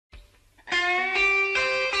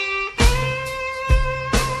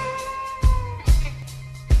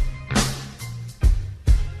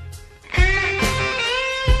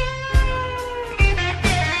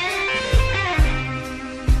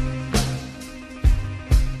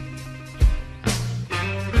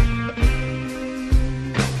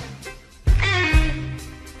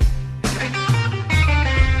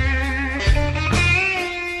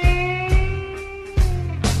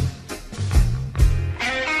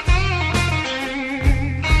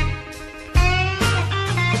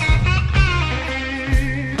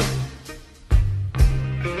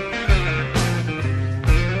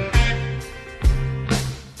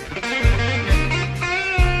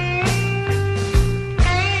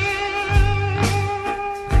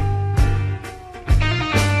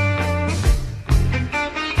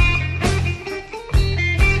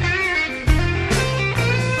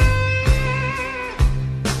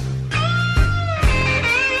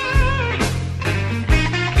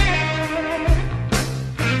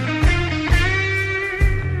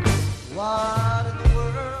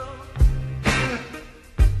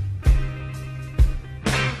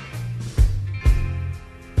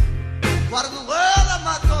What in the world am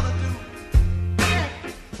I gonna do?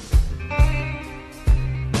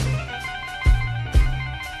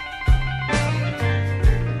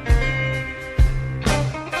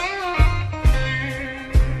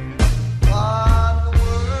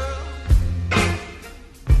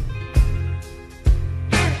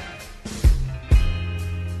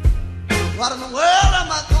 What in the world am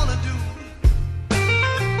I gonna do?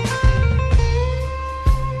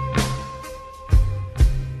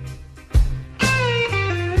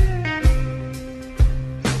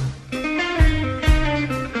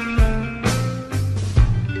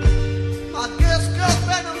 I guess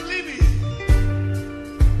girlfriend will leave me.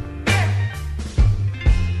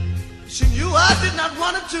 She knew I did not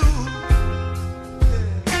want her to.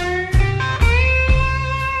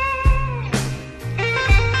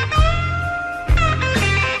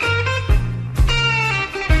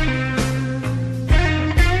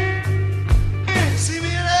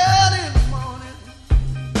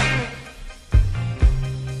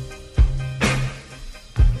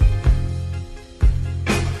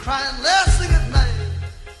 Crying last thing at night.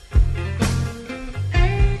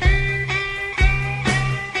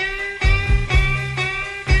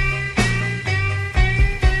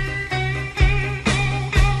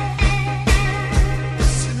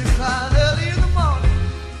 See me crying early in the morning.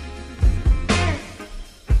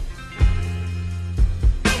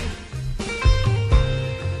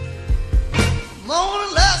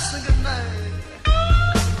 Moaning last thing at night.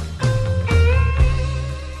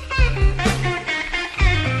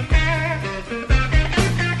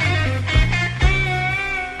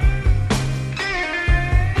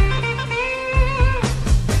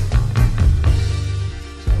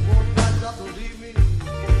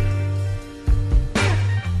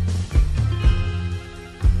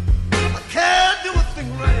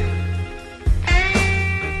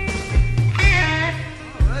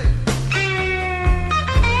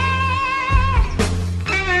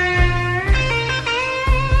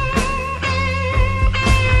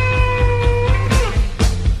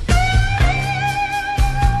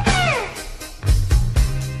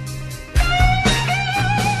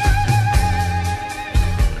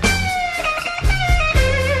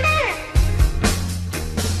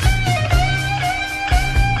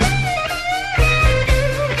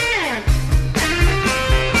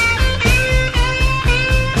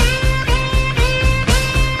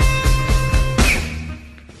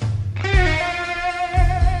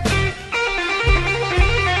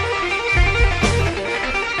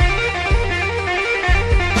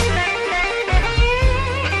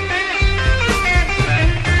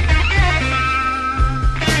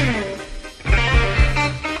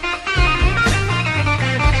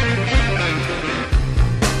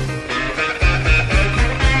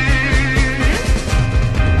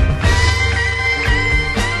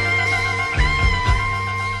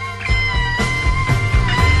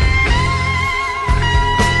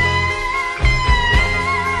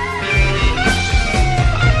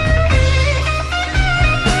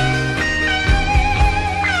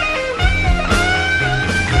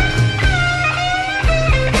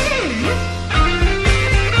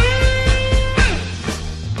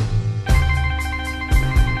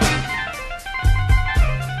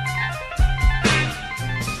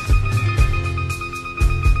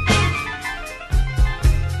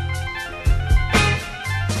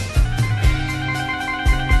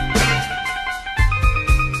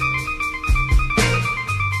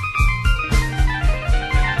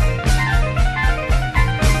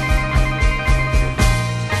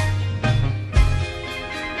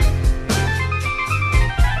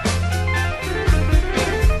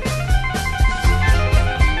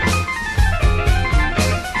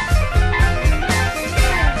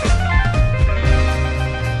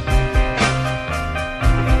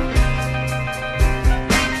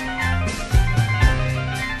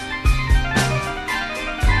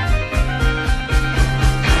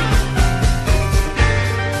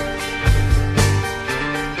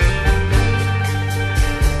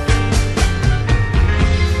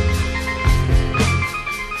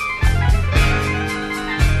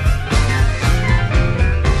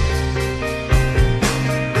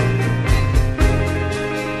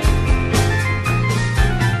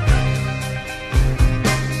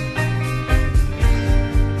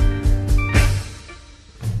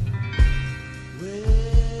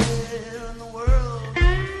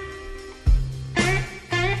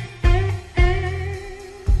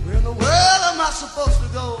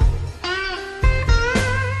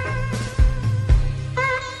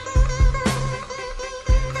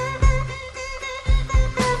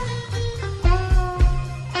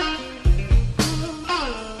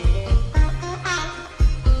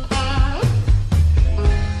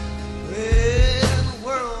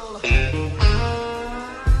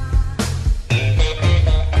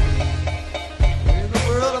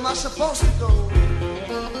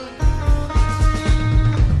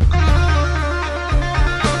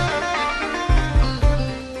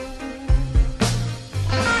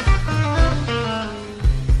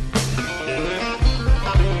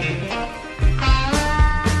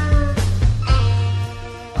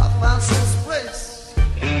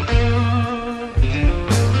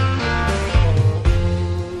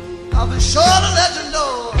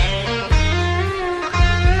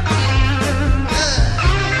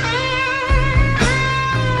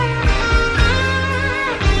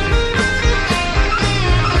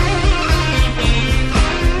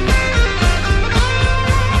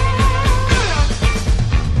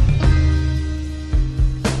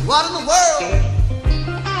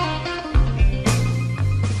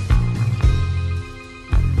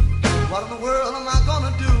 What in the world am I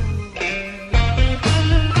gonna do?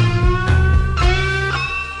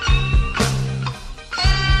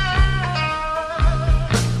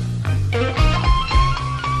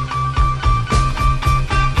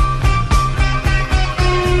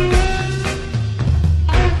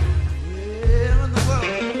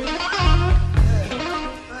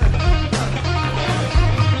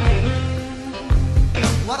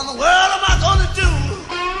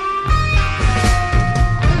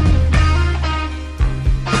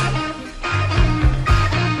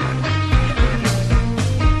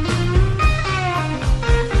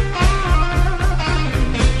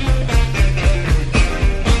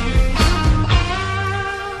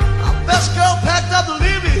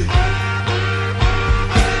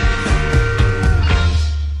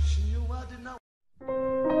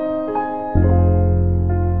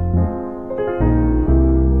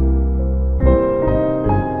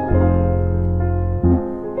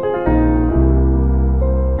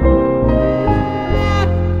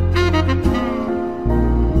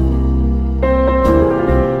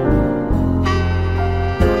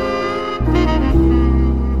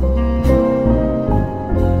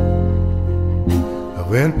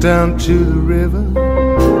 Went down to the river,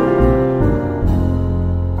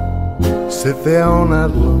 sit there all night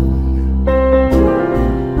long,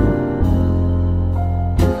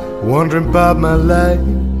 wondering about my life,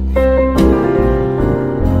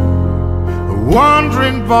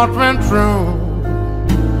 wondering what went wrong,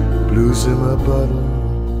 blues in my bottle.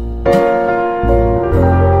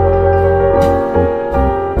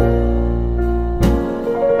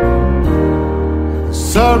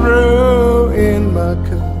 Sorrow in my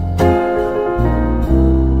cup.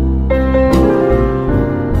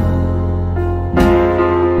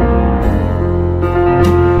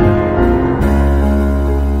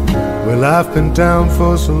 Well, I've been down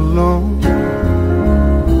for so long,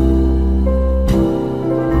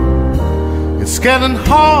 it's getting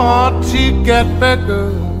hard to get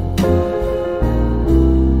better.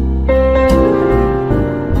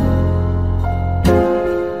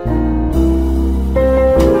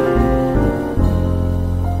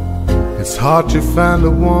 It's hard to find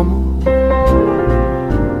a woman,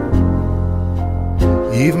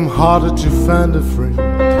 even harder to find a friend.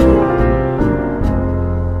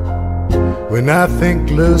 When I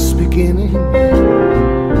think love's beginning,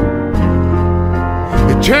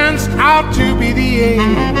 it turns out to be the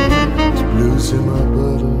end. It's blues in my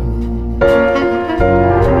bottle.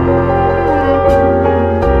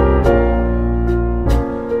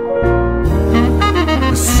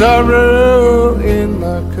 The sorrow in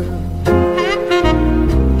my cup.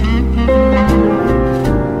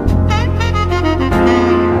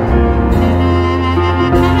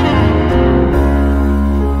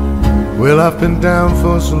 Well, I've been down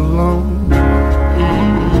for so long,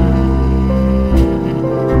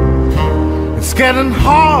 it's getting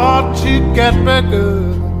hard to get better.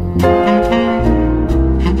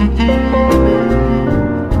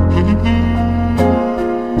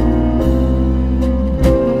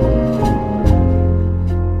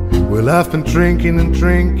 Well, I've been drinking and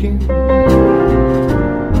drinking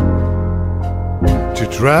to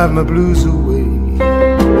drive my blues away.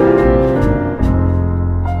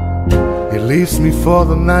 It leaves me for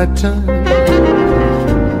the night time,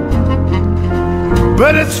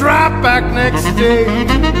 but it's right back next day.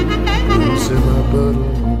 Blues in my bottle.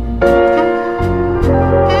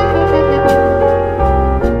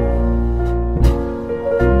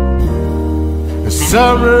 The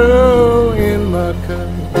sorrow in my cup.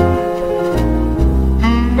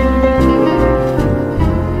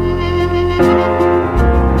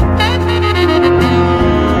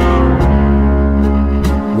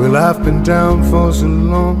 Well, I've been down for so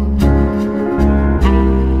long,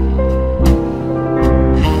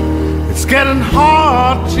 it's getting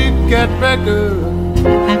hard to get better.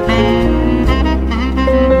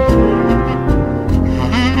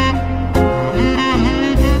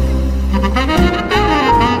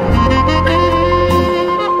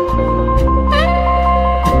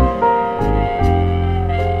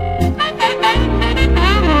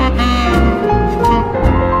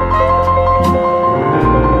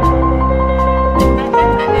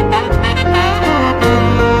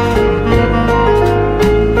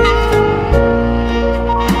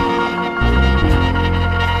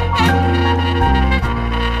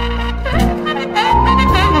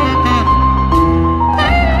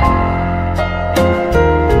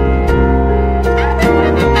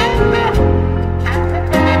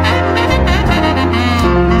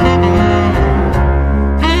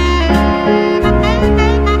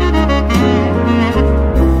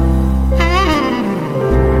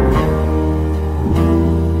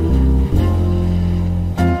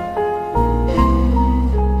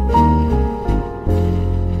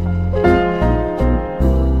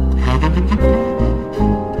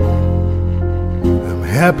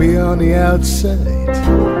 happy on the outside.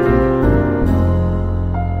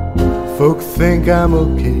 Folk think I'm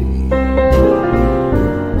okay,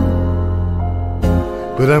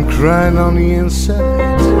 but I'm crying on the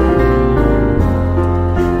inside.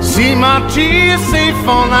 See my tears, they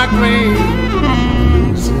fall like rain.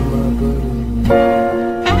 Losing my buddy.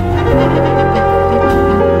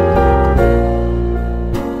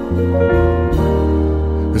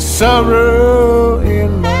 The sorrow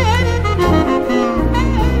in my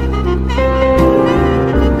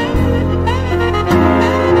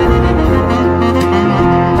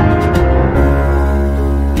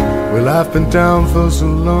well, I've been down for so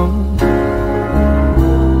long.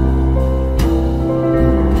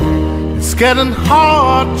 It's getting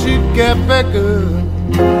hard to get back up.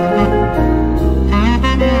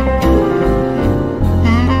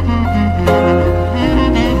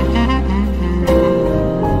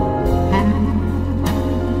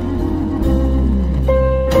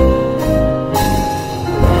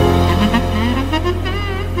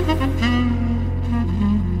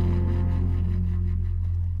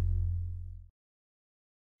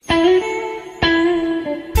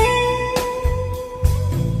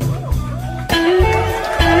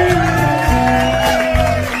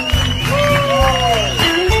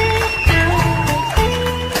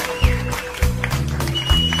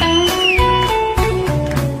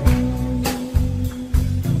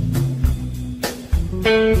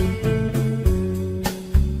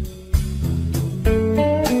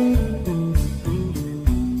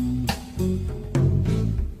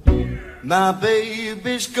 My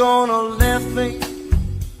baby's gonna left me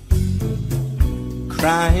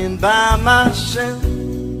crying by myself.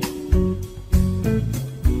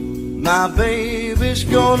 My baby's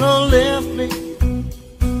gonna left me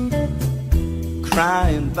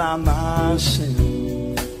crying by myself.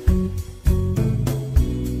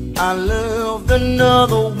 I loved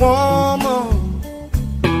another woman,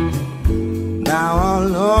 now I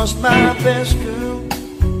lost my best girl.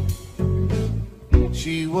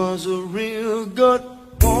 She was a real good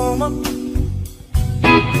woman,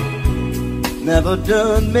 never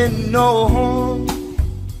done me no harm.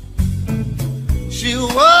 She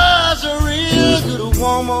was a real good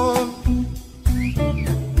woman,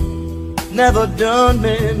 never done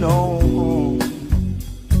me no harm.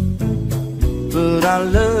 But I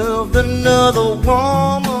loved another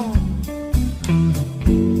woman,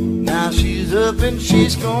 now she's up and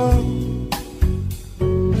she's gone.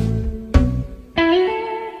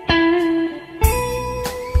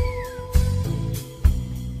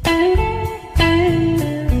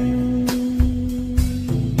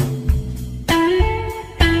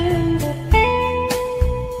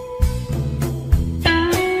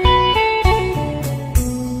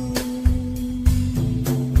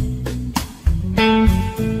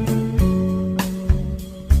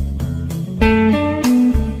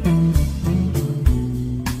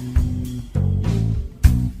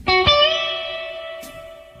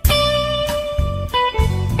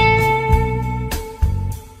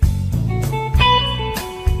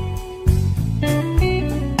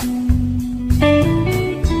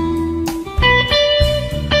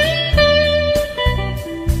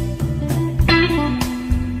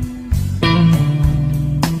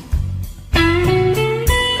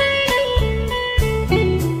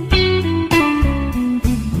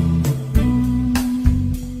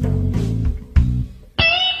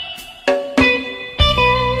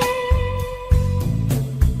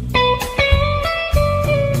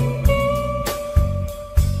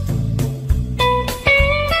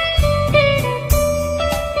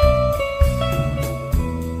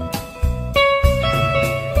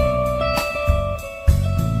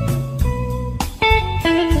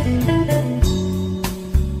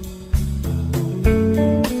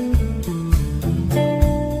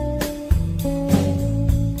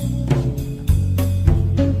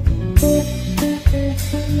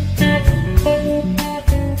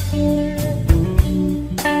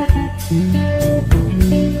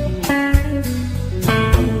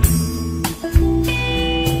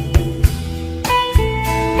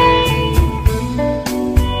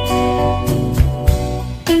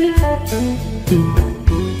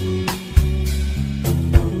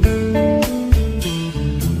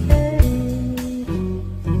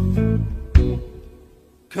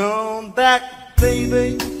 Come back,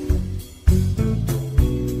 baby,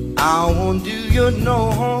 I won't do you no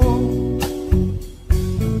harm.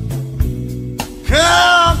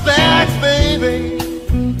 Come back, baby,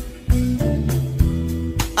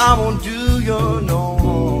 I won't do you no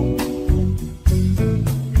harm.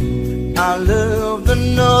 I loved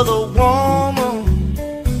another woman,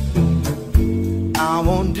 I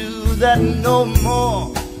won't do that no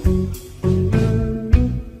more.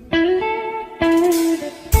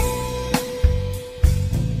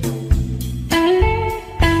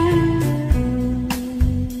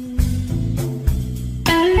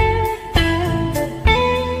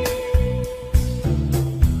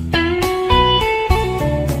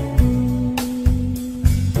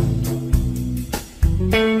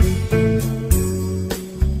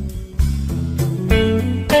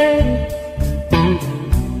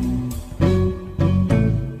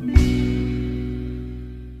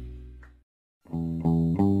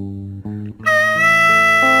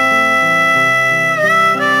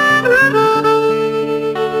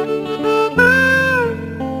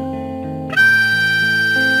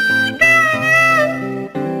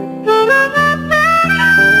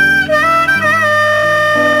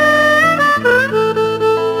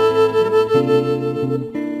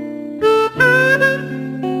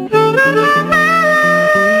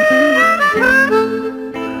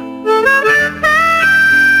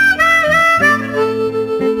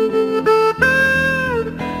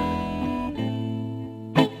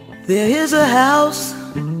 There is a house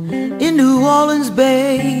in New Orleans,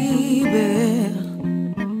 baby,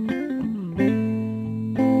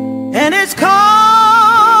 and it's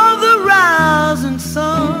called the Rising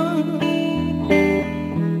Sun.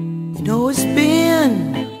 You know, it's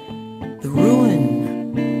been the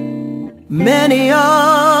ruin many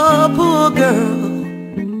a poor girl.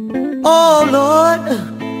 Oh Lord,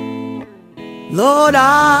 Lord,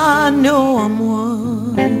 I know I'm one.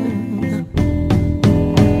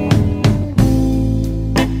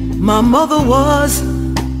 My mother was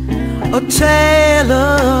a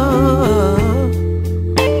tailor.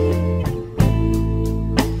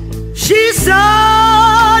 She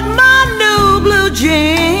sewed my new blue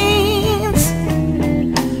jeans.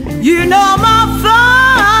 You know, my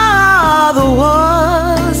father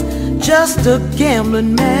was just a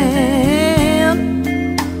gambling man,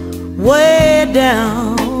 way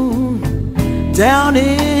down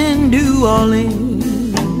in New Orleans.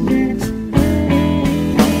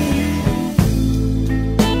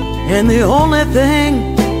 And the only thing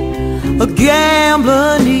a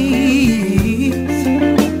gambler needs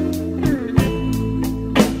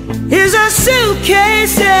is a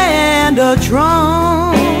suitcase and a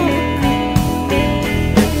trunk.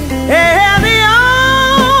 And the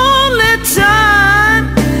only time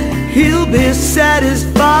he'll be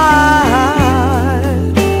satisfied,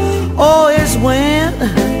 oh, is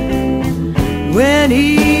when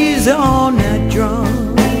he's on that drum.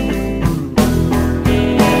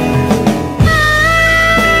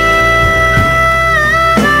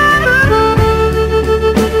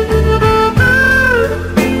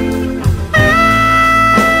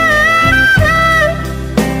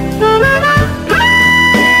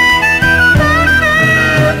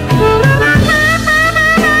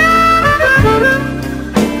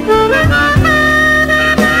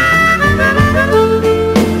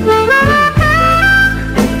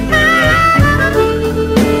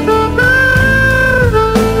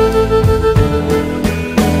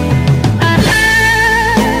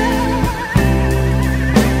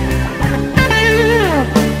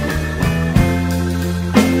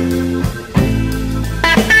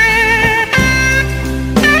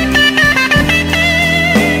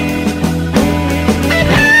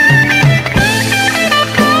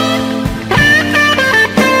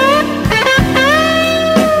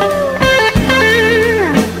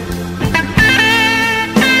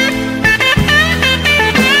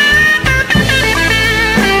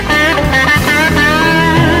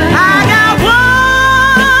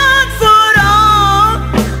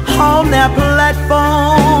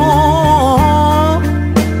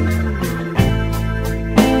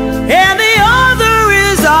 And the other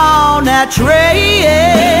is on that train.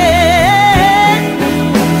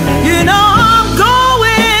 You know, I'm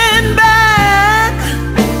going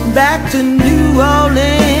back to New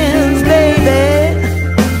Orleans, baby.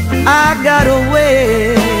 I gotta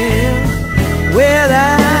wear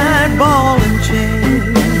that ball and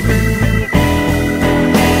chain.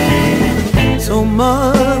 So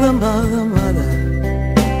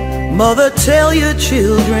mother, tell your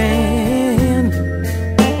children,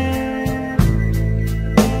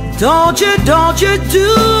 don't you do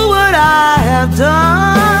what I have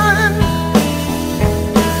done.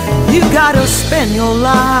 You gotta spend your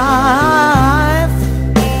life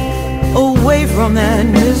away from that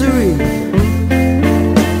misery,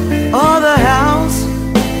 or the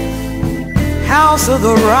house of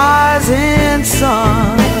the rising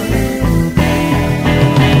sun.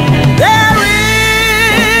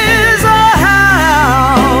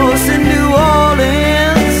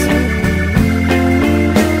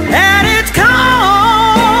 And it's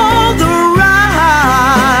called the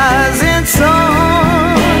Rising Sun.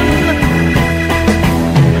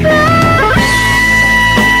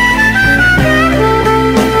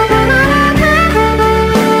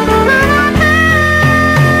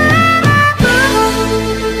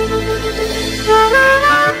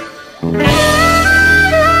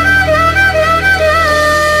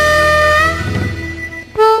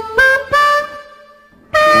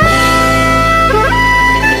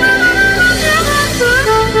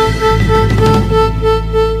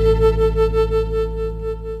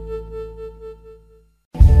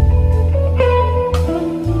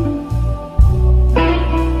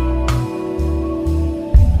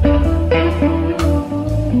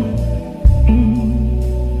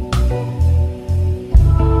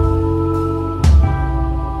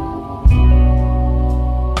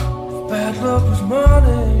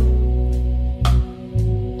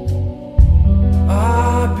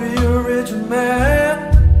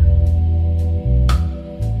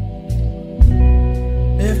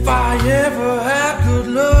 If I ever had good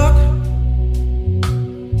luck,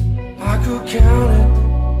 I could count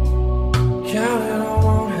it on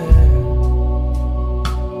one hand.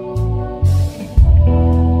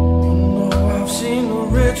 No, I've seen the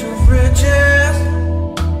rich of riches,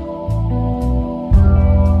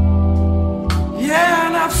 yeah,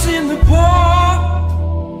 and I've seen the poor.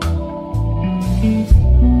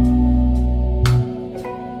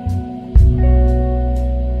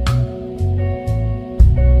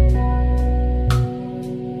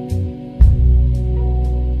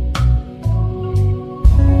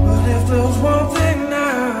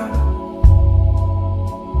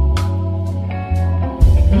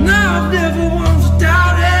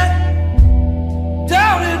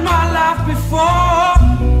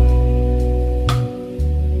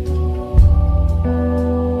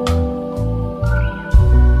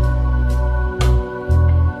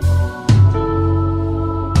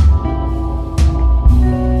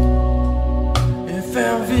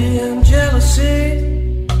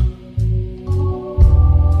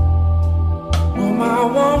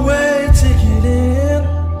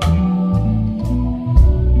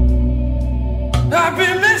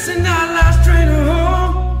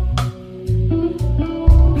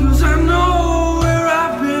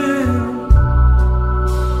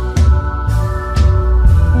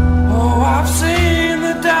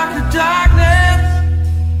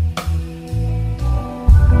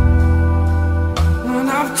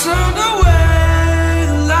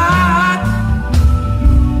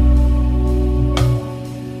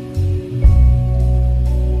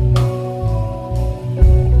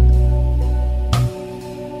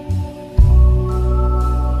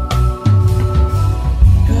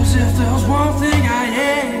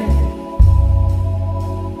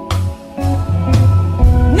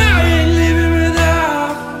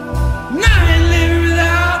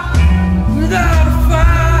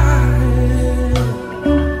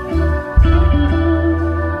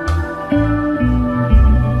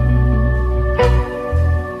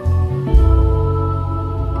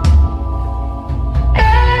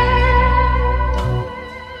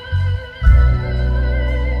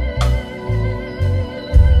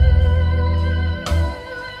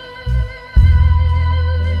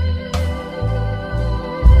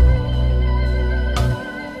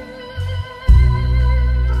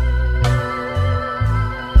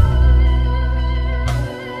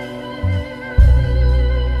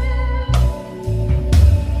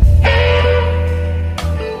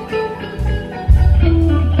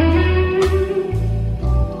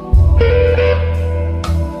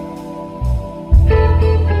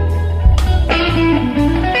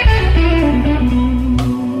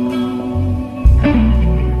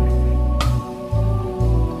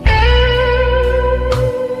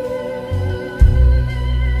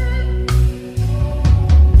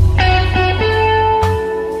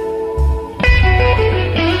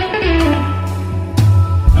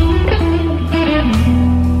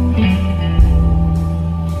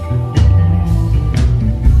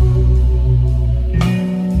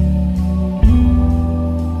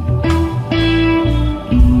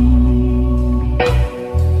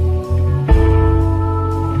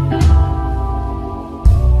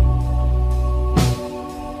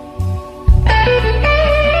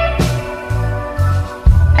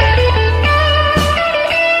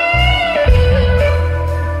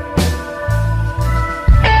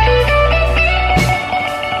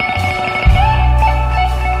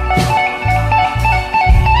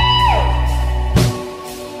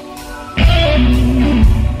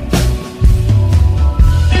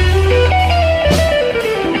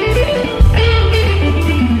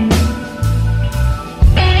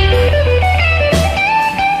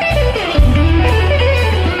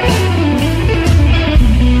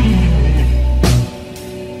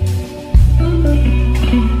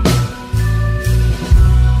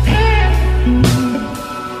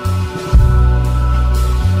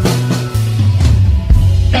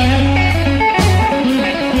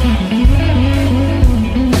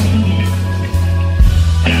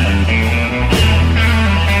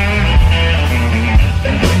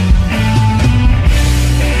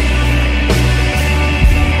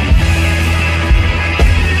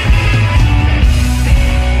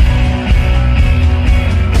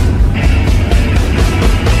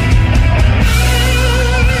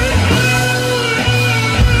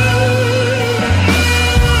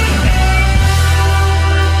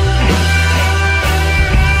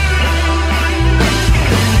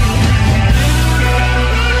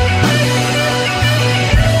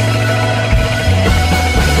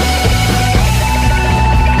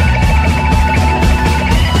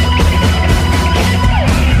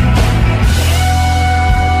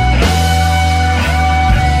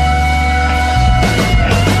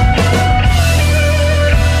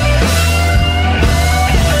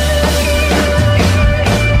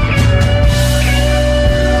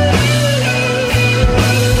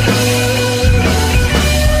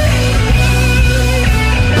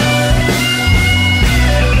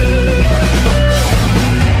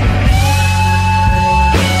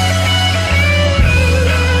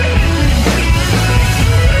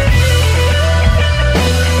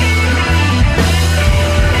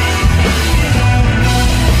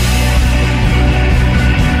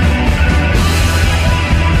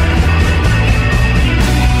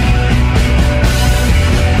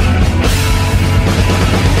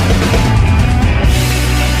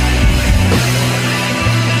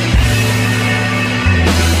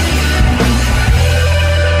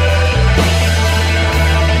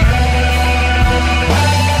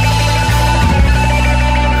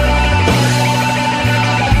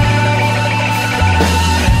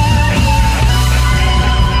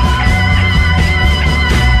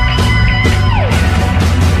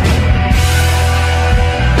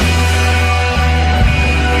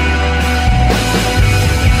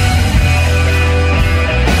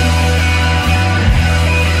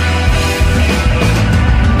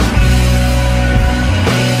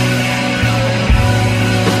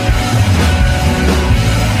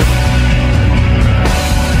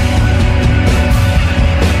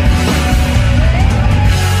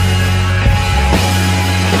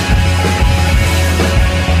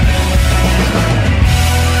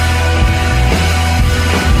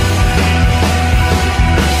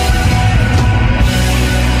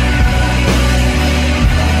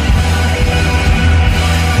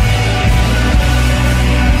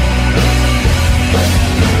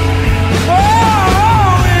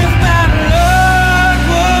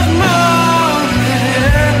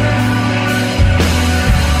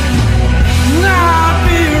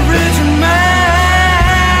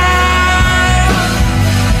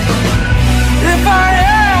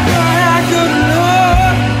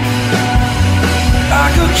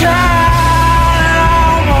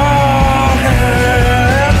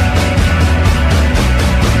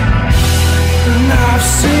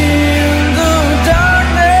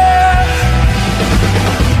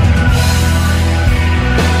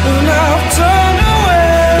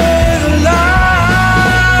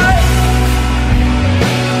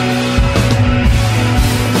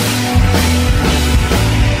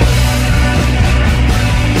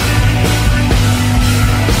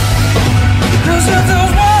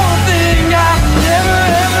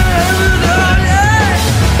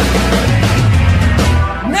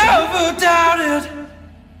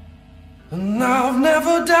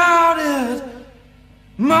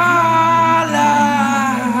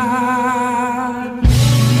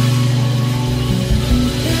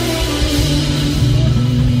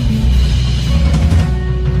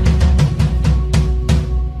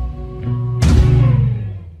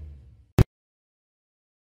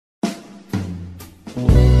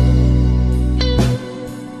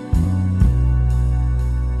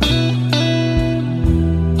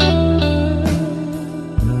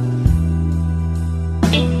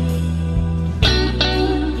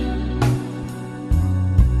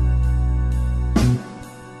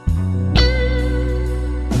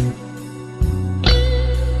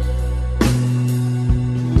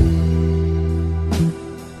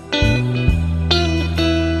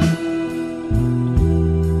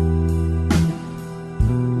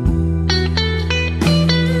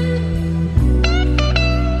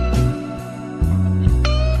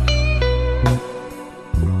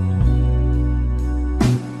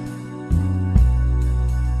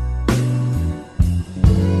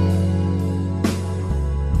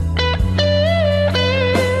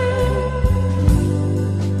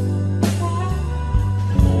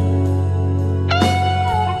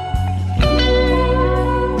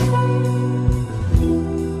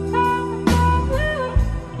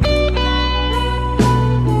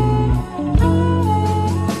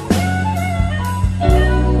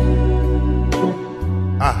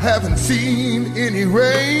 haven't seen any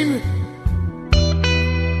rain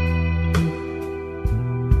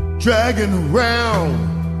dragging around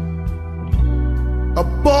a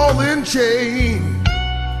ball and chain.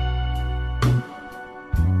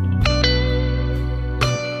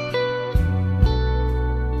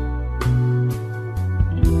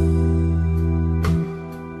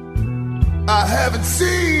 I haven't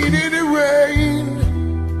seen any rain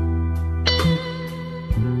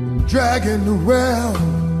dragging around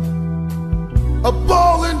a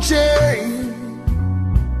ball and chain.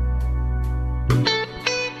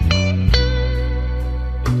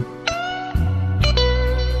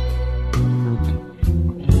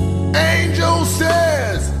 Angel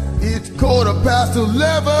says it's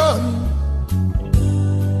 11:15.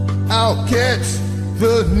 I'll catch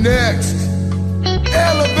the next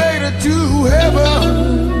elevator to heaven.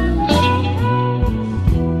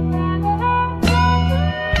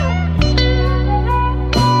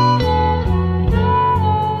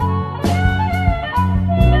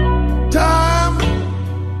 Time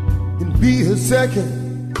can be a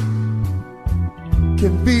second,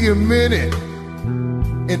 can be a minute,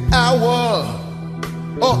 an hour,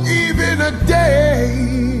 or even a day.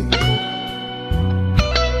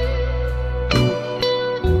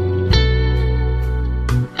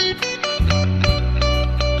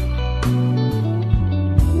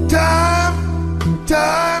 Time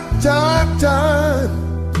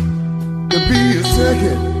can be a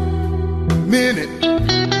second, minute,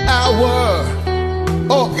 hour,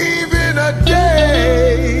 or even a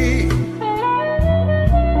day.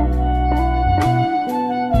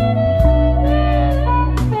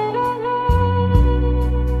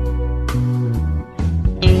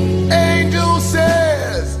 Angel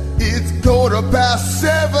says it's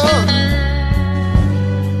 7:15.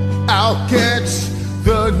 I'll catch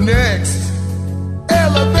the next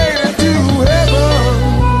elevator to heaven.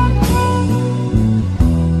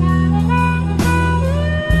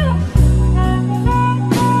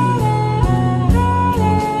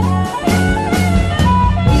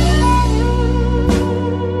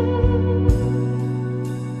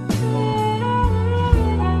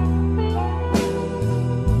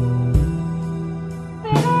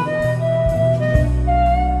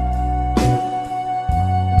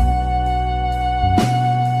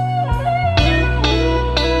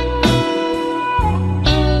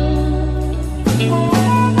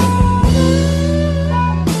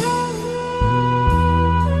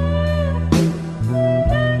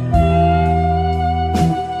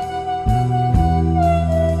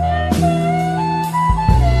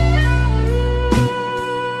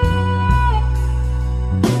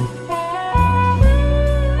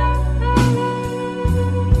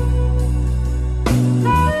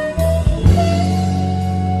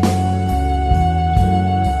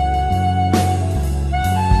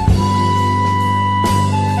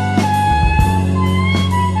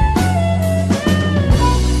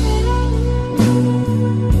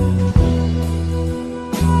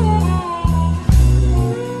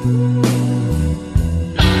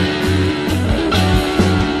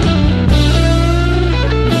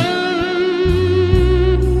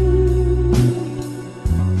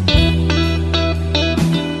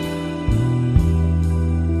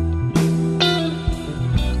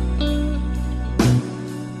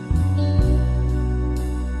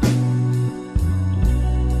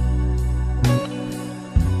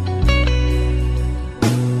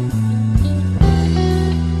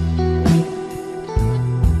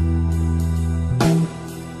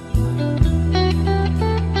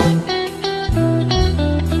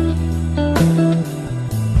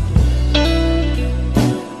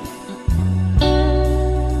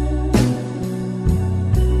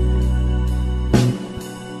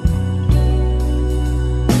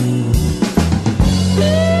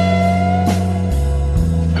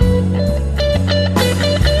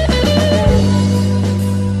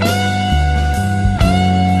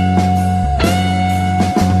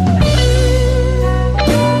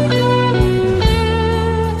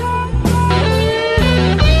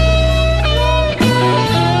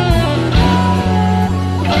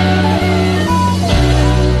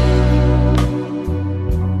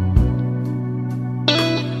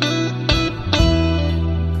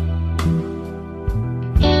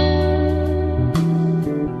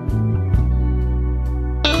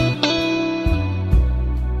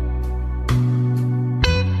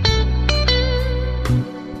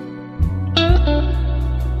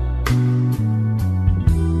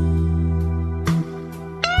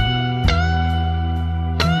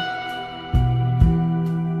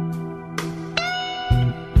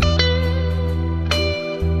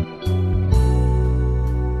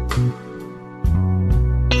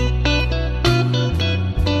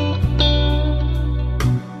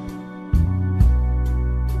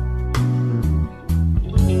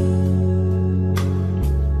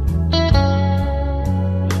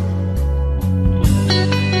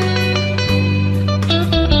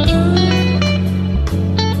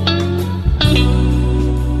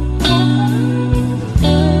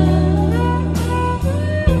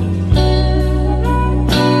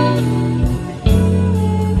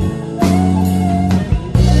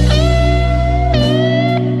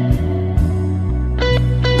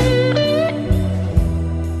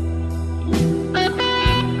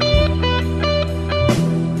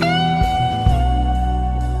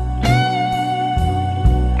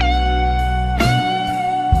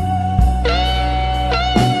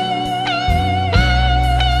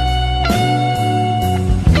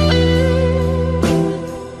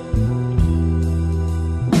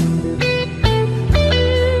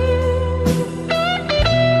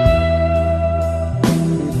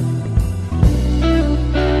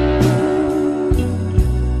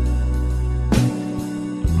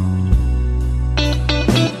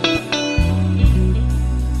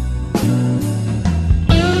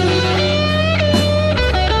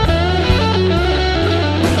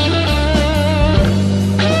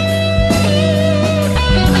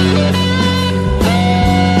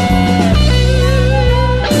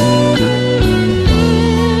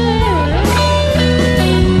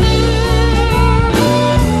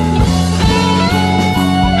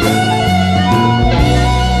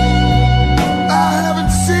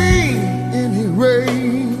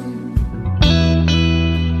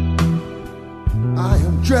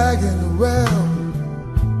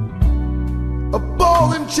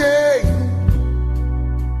 chain.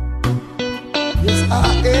 Yes, I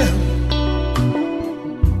am.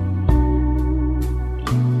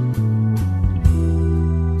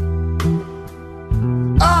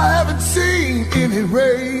 I haven't seen any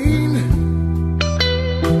rain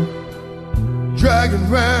dragging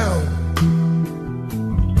round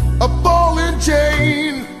a ball and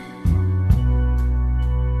chain.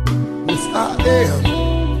 Yes, I am.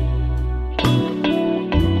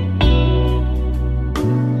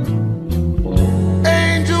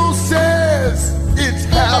 Angel says it's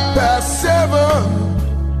 7:30.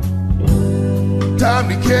 Time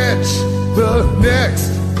to catch the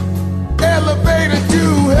next elevator to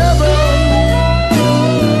heaven.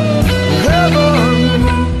 Heaven.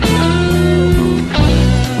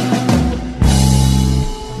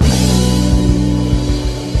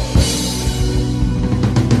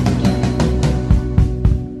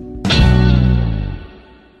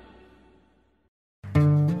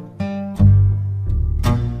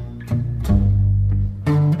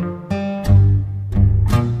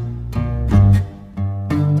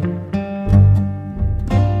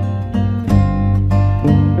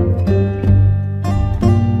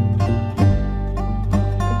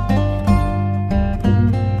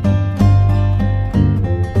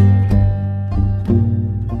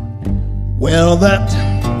 Well, that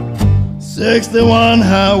 61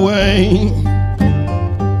 highway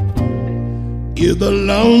is the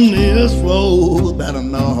loneliest road that I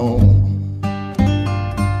know.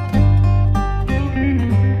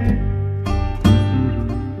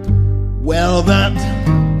 Well, that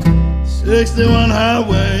 61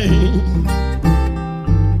 highway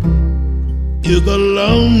is the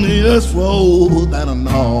loneliest road that I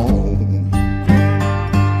know.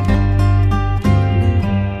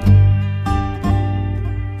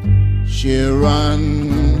 She run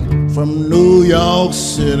from New York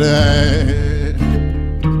City,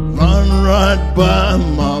 run right by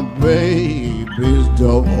my baby's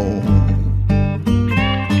door.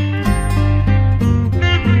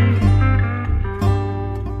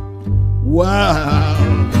 Wow,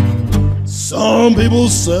 some people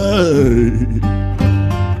say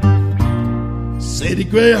the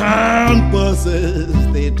Greyhound buses,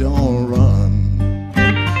 they don't run.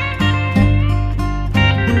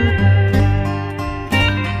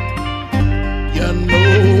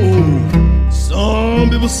 Some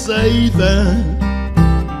people say that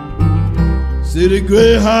city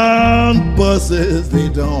Greyhound buses, they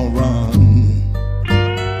don't run.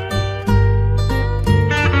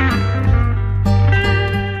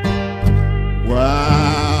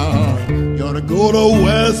 Wow, you ought to go to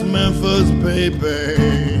West Memphis, baby.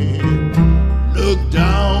 Look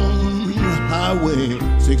down Highway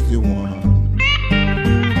 61.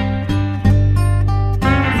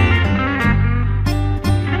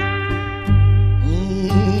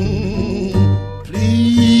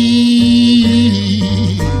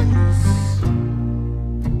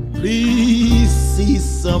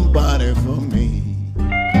 Somebody for me.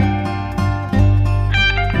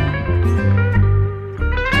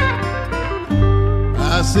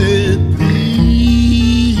 I said,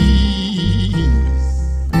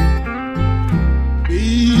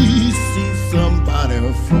 please see somebody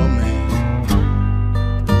for me.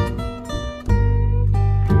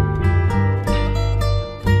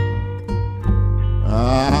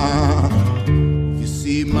 If you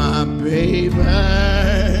see my baby,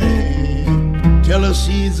 tell her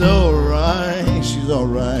she's alright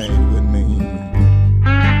with me.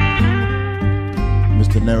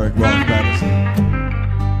 Mr. Derek Ross Patterson.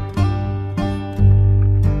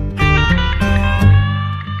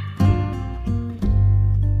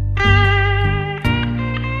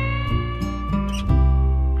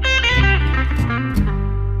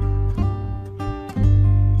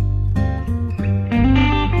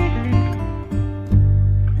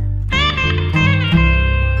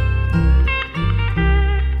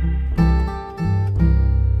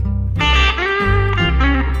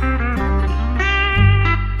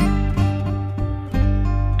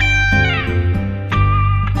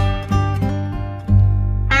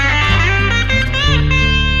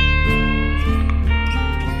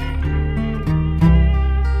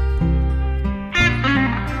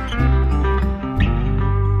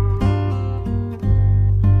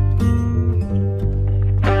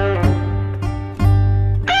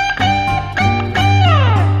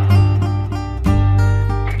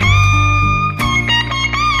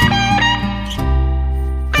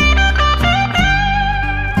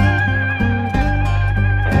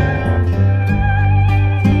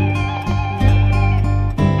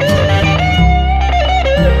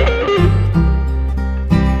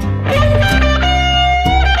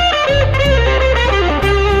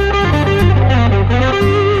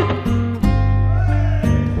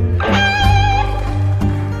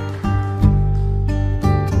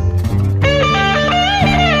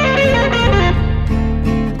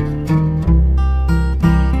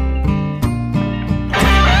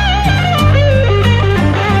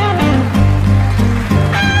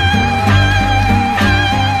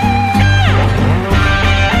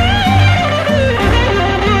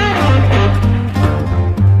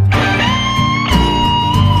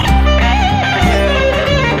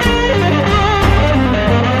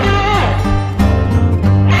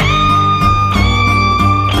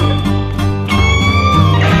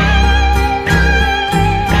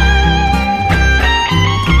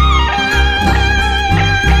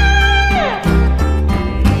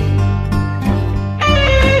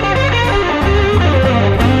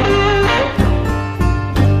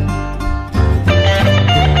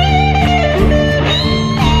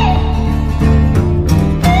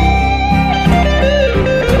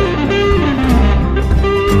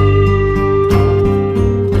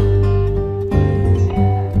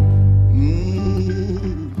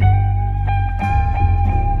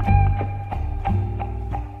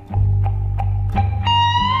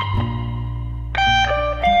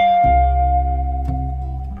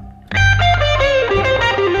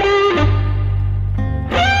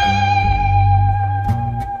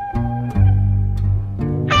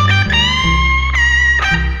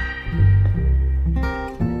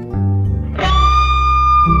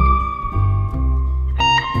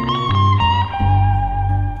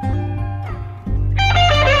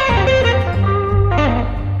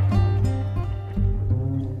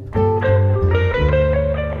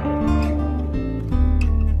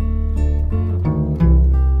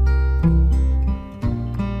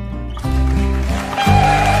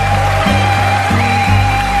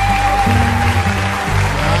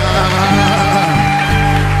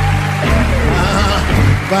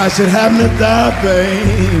 I should happen to die,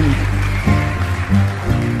 babe,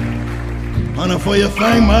 honey, for you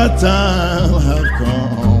think my time have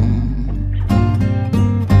come.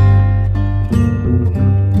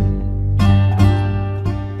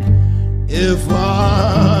 If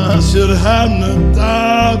I should happen to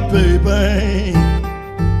die, baby,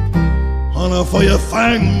 honey, for you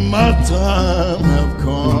think my time have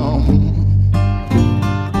come.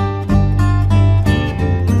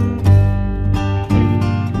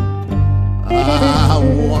 I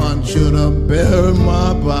want you to bury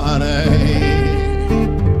my body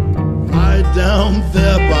right down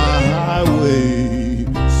there by Highway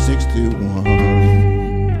 61.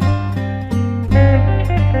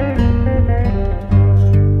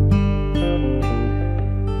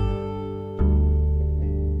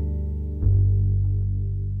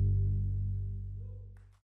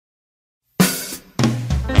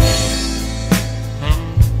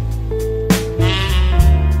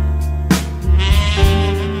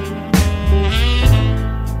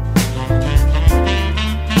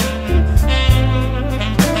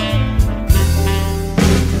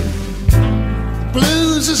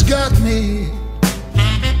 Has got me,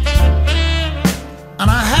 and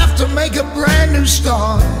I have to make a brand new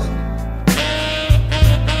start.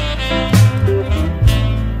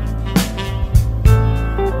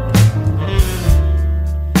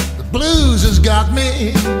 The blues has got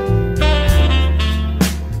me,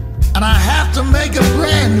 and I have to make a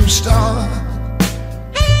brand new start.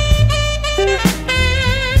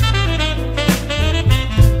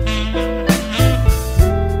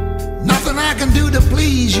 I can do to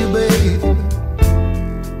please you, babe,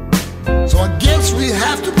 so I guess we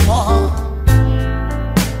have to part.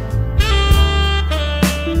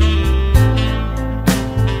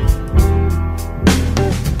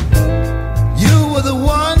 You were the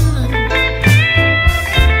one,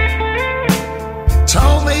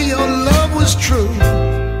 told me your love was true.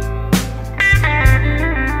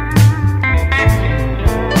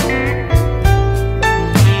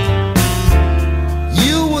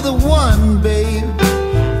 Babe,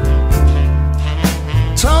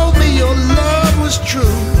 told me your love was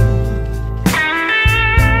true.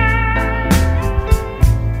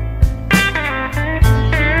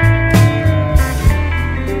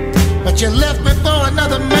 But you left me for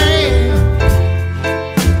another man,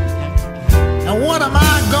 and what am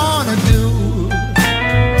I gonna do?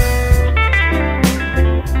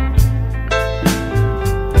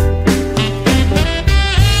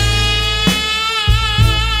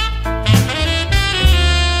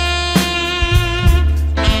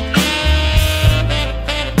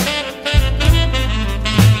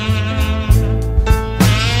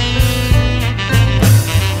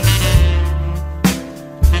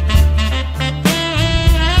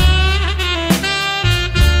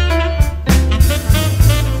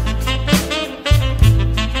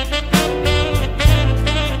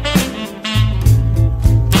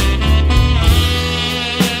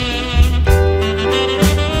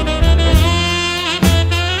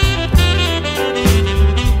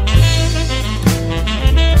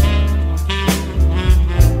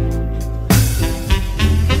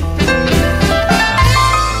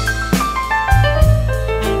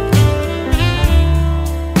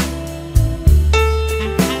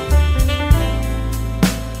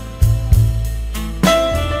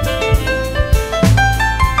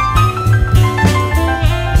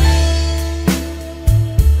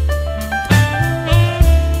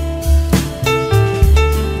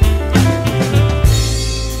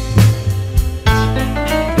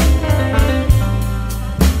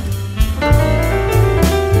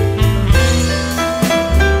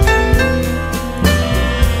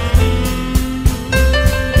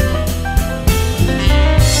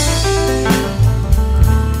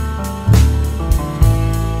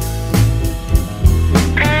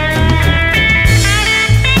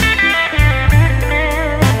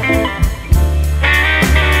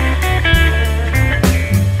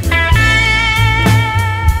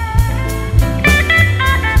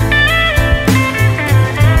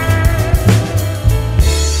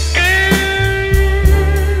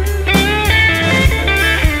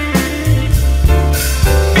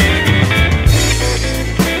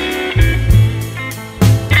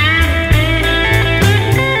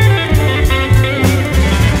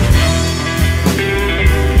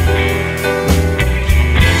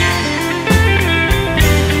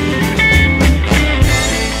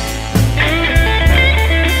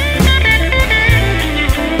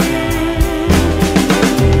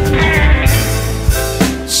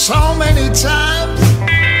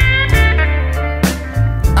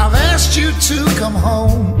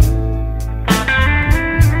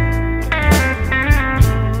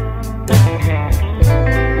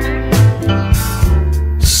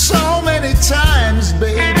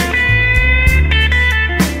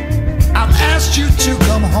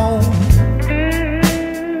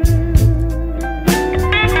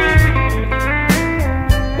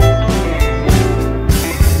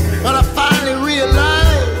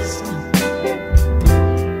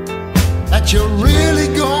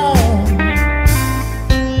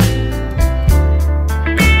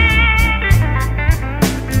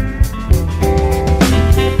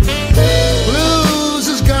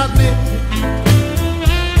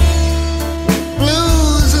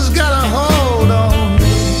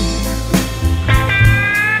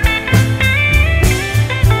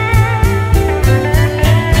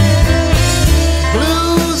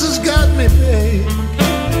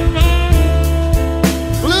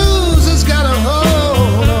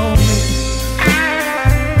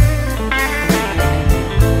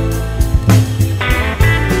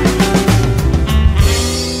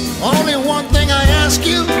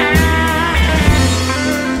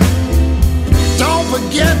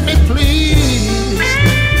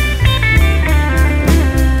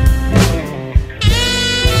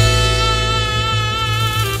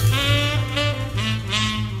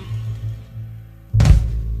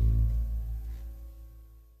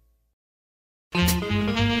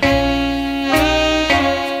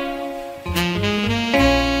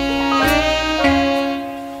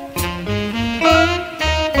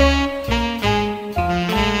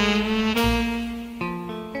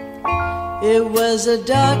 It was a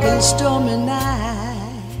dark and stormy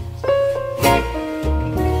night,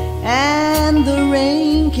 and the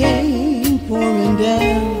rain came pouring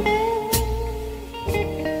down.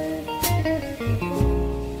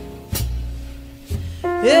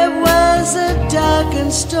 It was a dark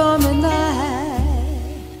and stormy night,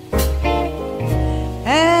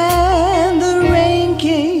 and the rain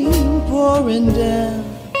came pouring down.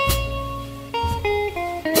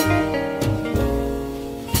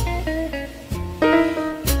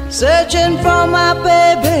 Searching for my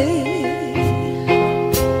baby,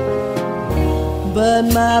 but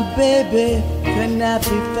my baby could not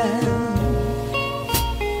be found.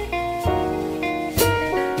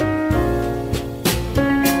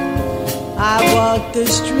 I walked the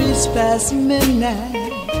streets past midnight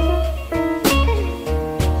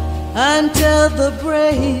until the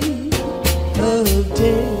break of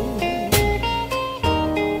day.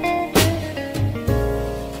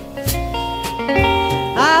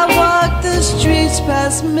 I walked the streets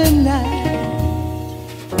past midnight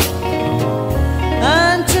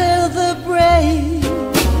until the break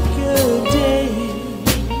of day.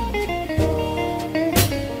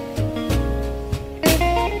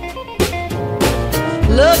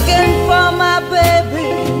 Looking for my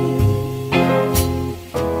baby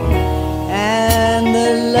and the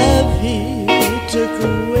love he took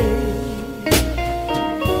away.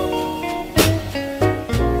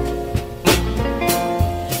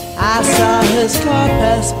 I saw his car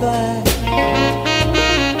pass by,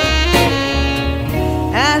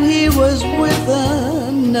 and he was with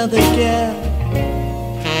another gal.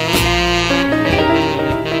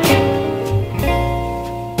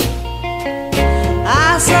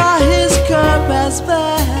 I saw his car pass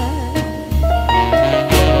by,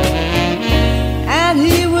 and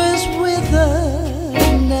he was with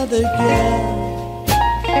another gal.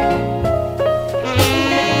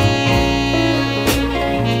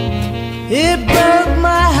 It broke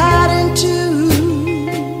my heart in two.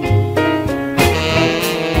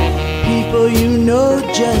 People, you know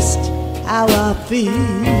just how I feel.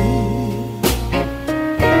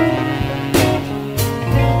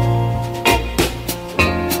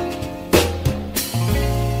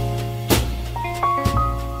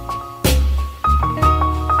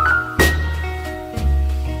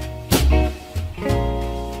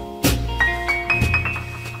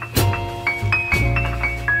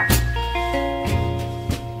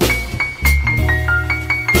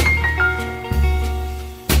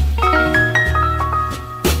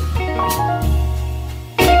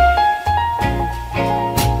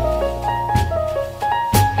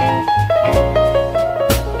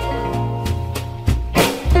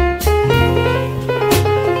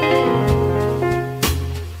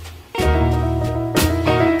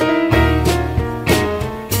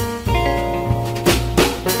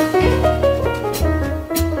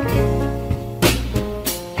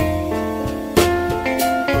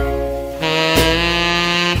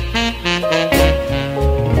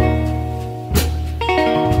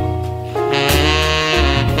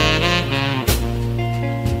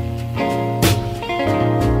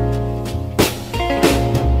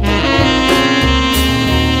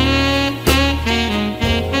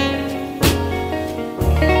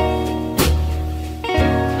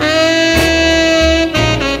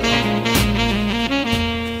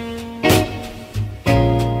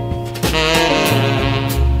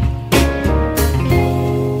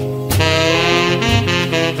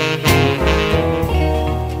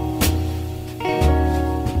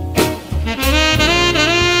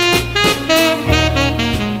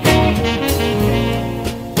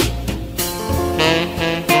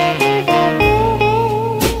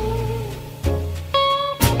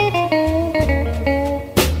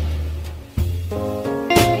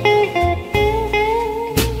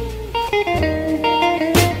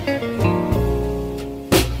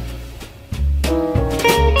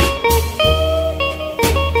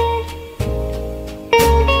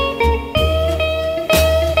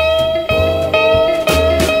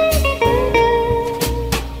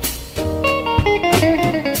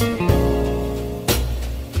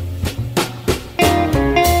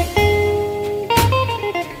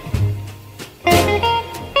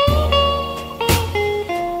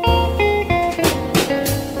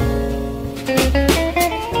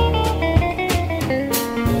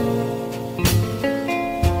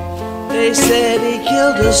 They said he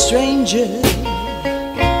killed a stranger,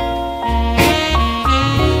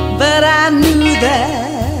 but I knew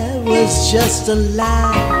that was just a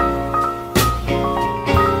lie.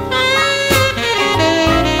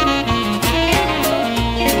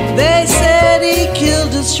 They said he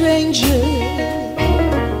killed a stranger,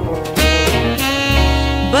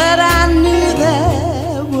 but I knew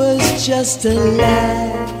just a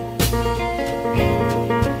lie.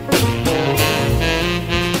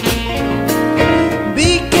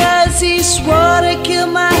 Because he swore to kill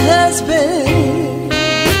my husband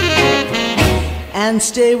and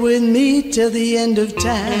stay with me till the end of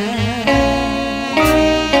time.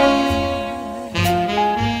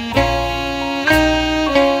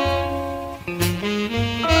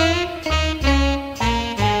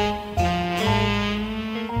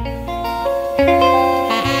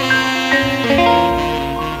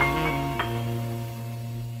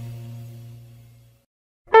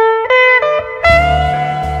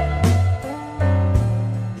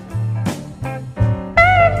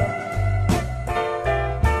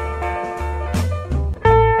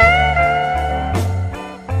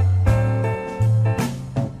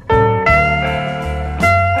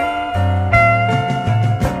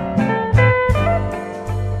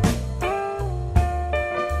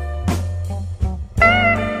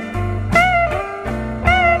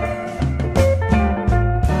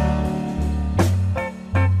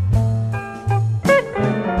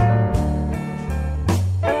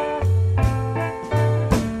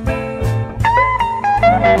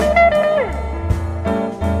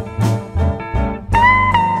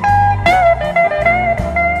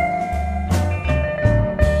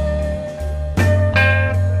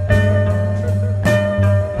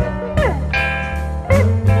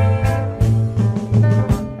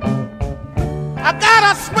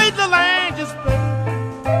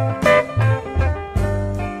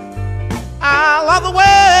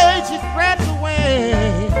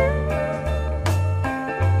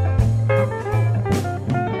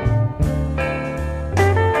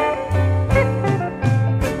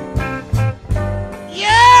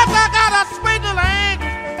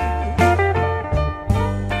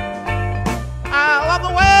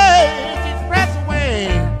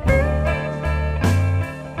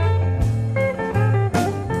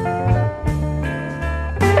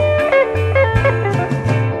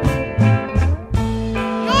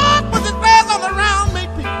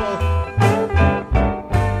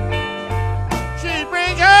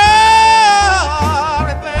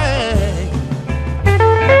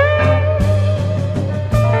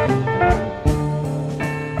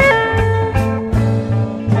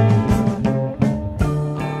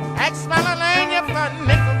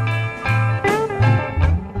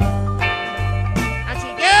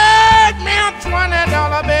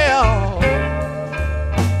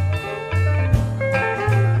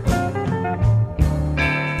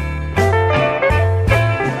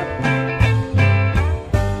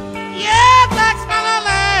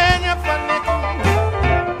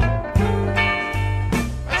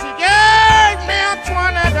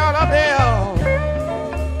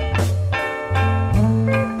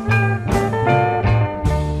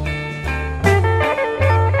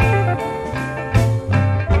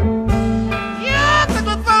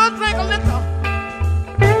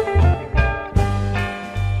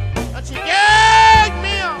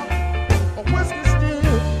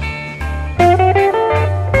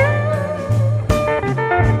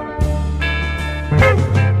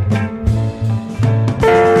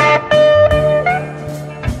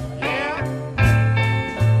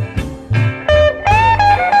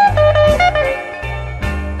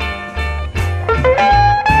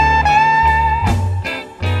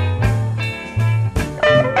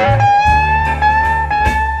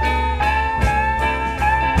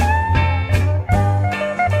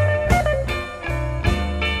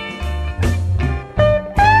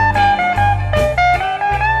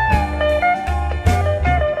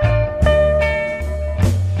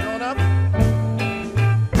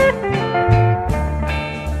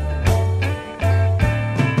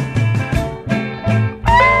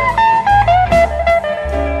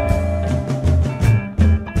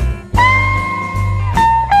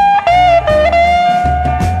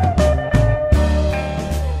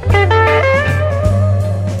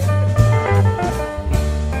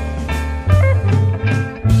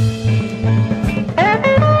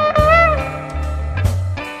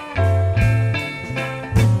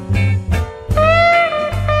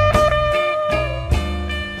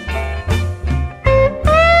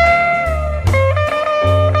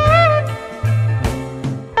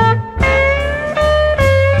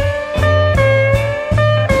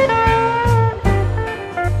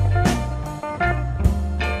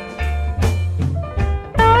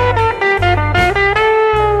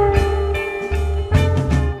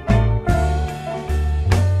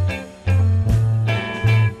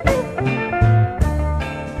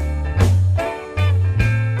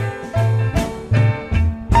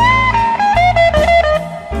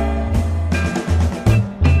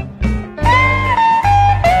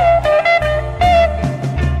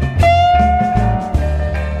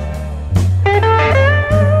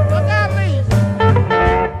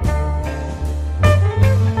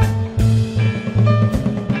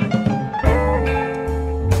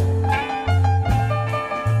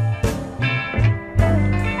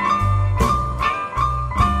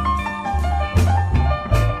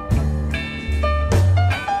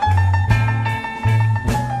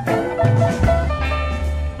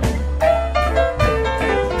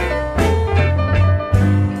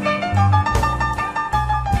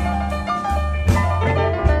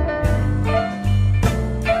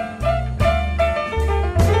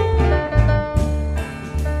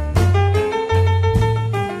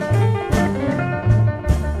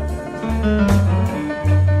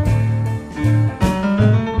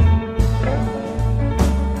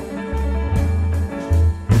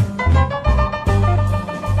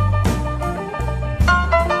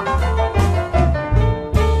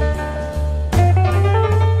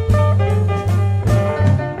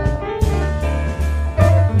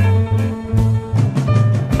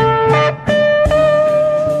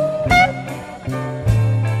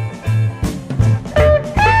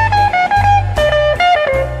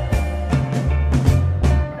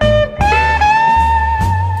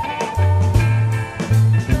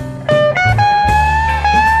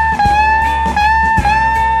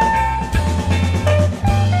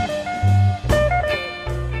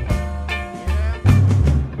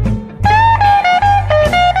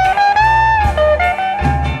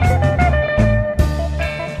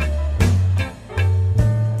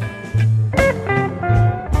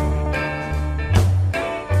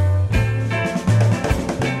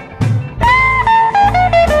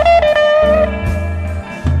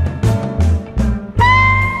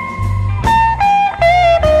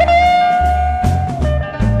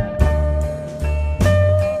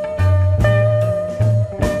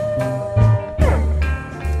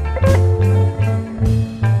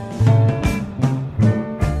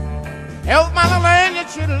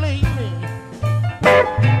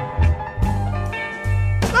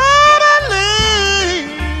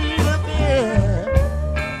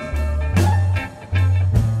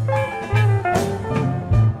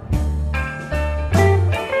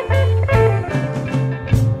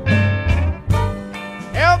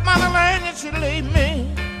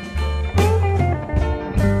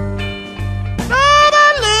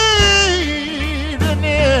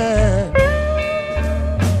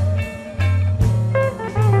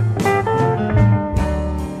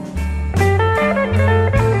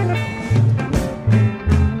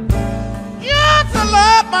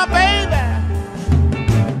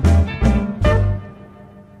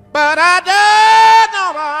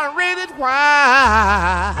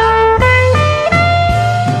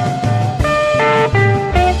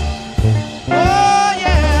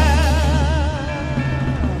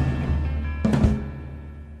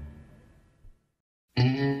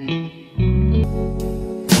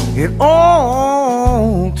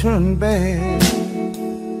 turn bad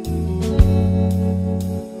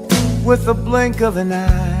with the blink of an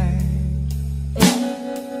eye.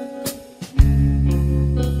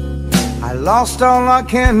 I lost all I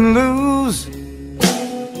can lose,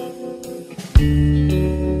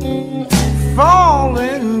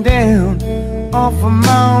 falling down off a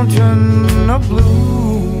mountain of blue.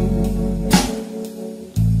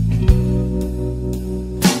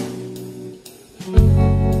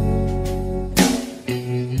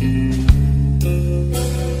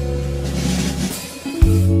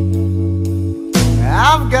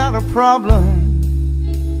 I've got a problem.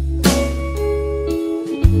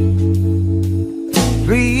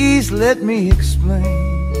 Please let me explain.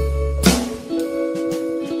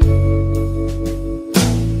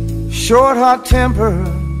 Short, hot tempers,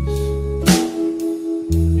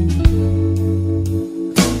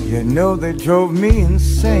 you know they drove me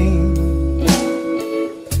insane.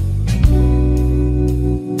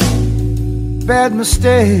 Bad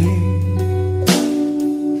mistake,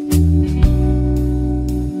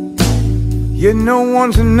 you know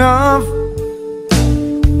one's enough.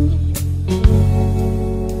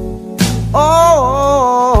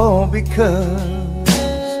 Oh, because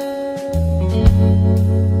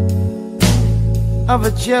of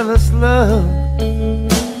a jealous love.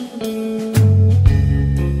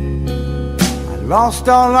 I lost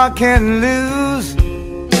all I can lose,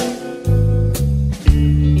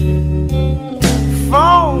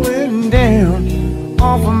 falling down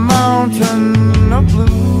off a mountain of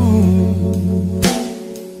blue.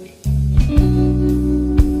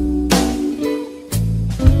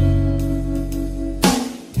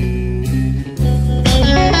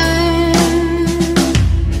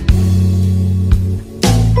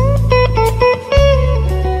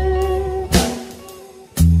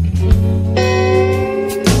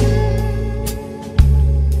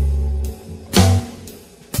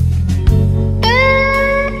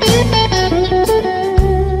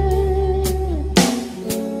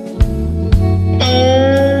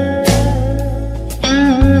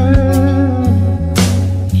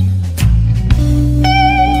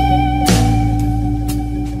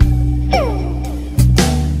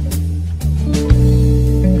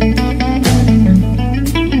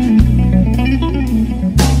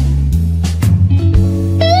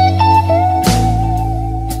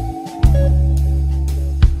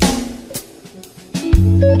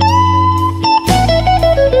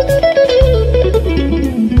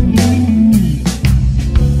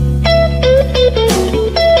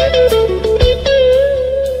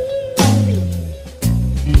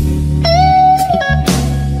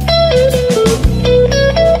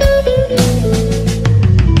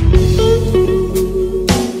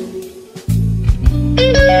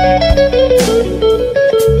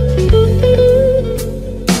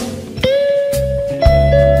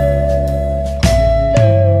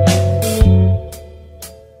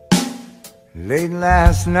 Late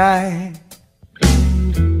last night,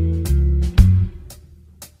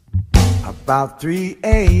 about 3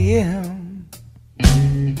 a.m.,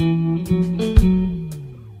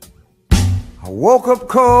 I woke up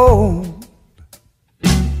cold,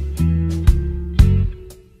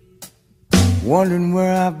 wondering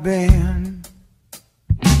where I've been.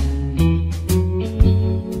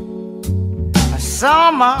 I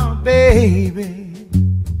saw my baby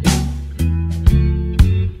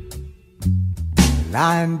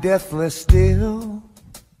lying deathless still.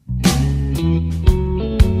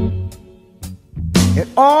 It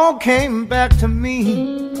all came back to me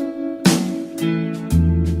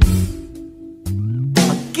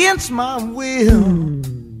against my will.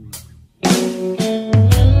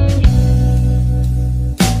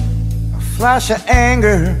 A flash of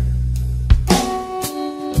anger,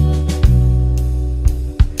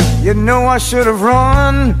 you know I should have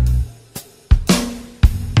run.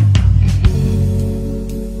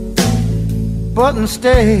 But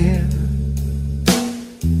instead,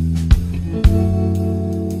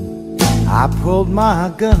 I pulled my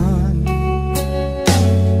gun.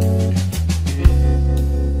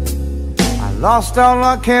 I lost all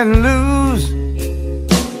I can lose,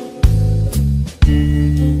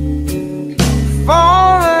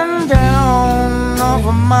 falling down off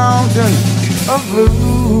a mountain of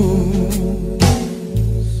blues.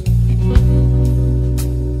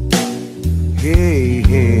 Hey,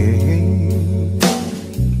 hey, hey.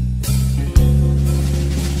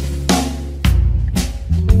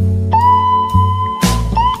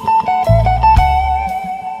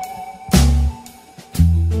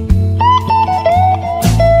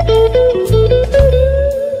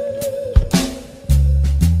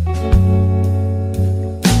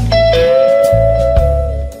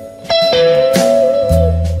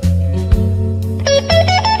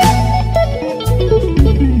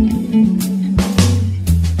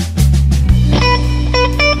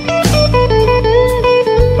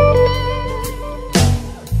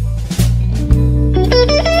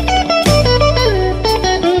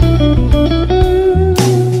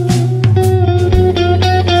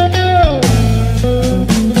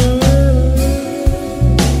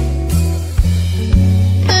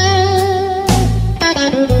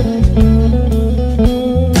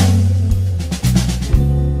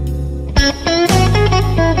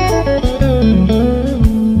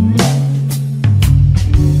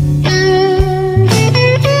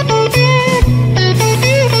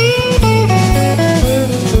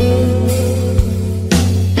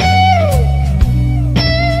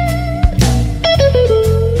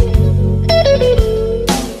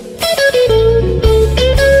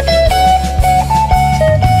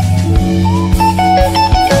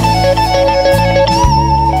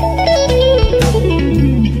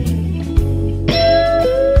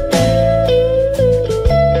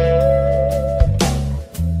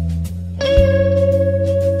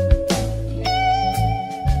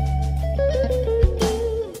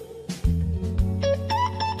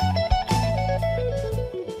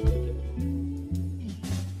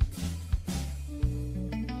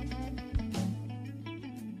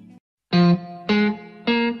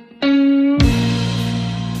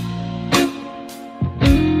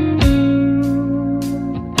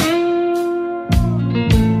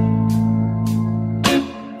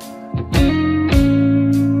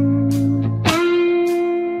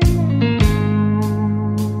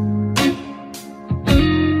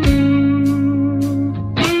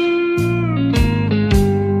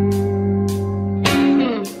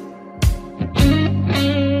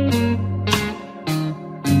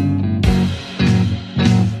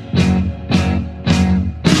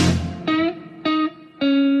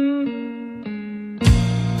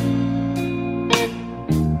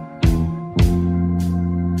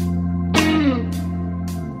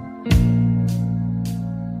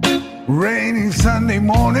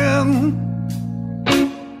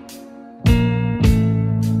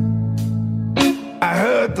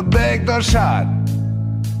 heard the back door shot.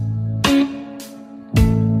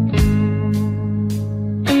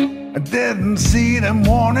 I didn't see them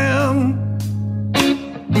warning.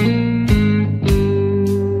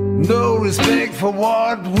 No respect for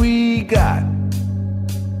what we got.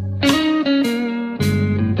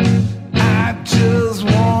 I just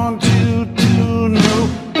want you to know,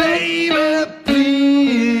 baby,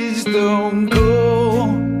 please don't go.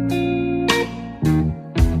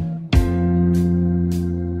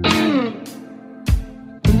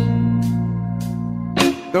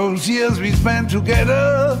 Those years we spent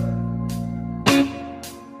together,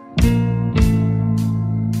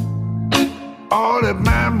 all the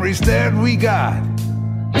memories that we got,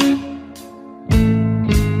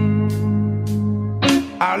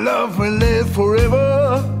 our love will live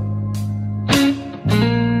forever.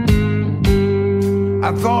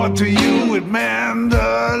 I thought to you it meant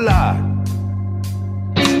a lot.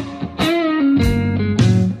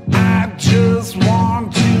 I just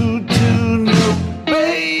want you to know,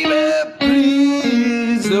 baby,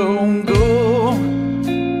 please don't go.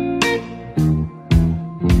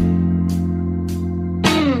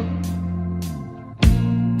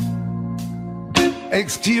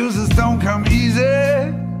 Excuses don't come easy.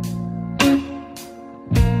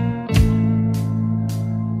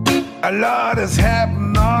 A lot has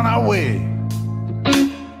happened on our way.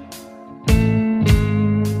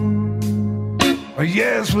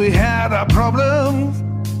 Yes, we had our problems,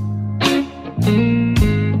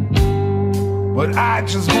 but I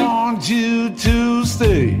just want you to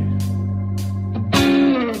stay.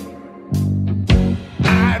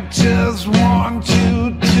 I just want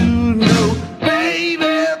you to know,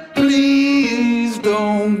 baby, please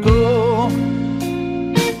don't go.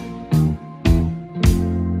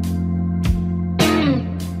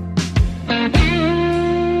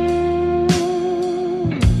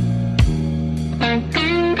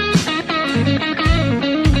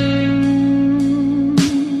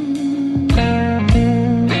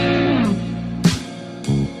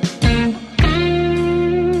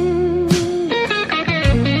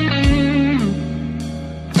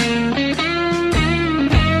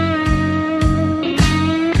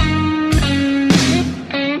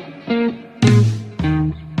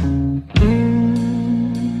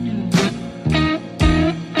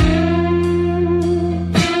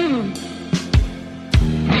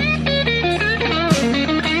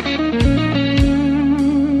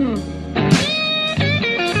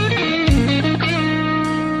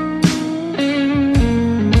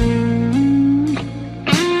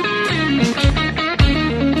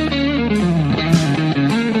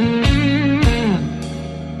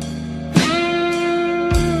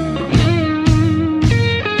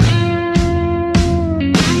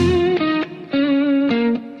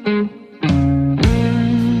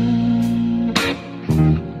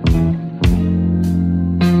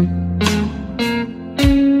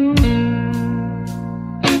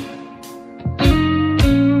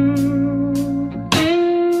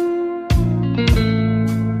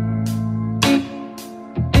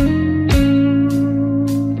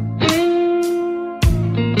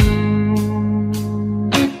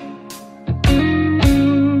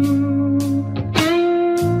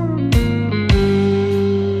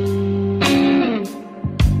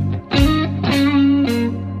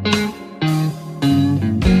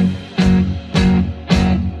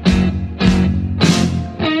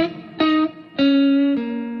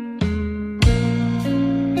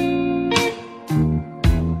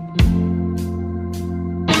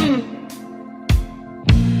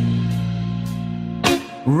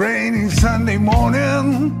 Rainy Sunday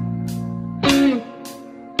morning,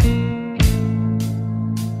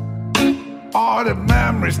 all the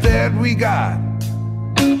memories that we got,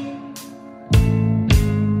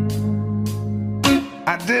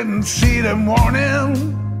 I didn't see them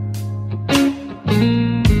warning,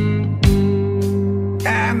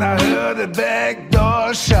 and I heard the back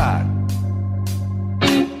door shut.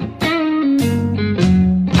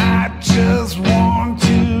 I just want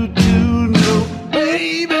you to know,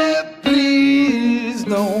 baby, please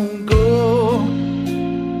don't go.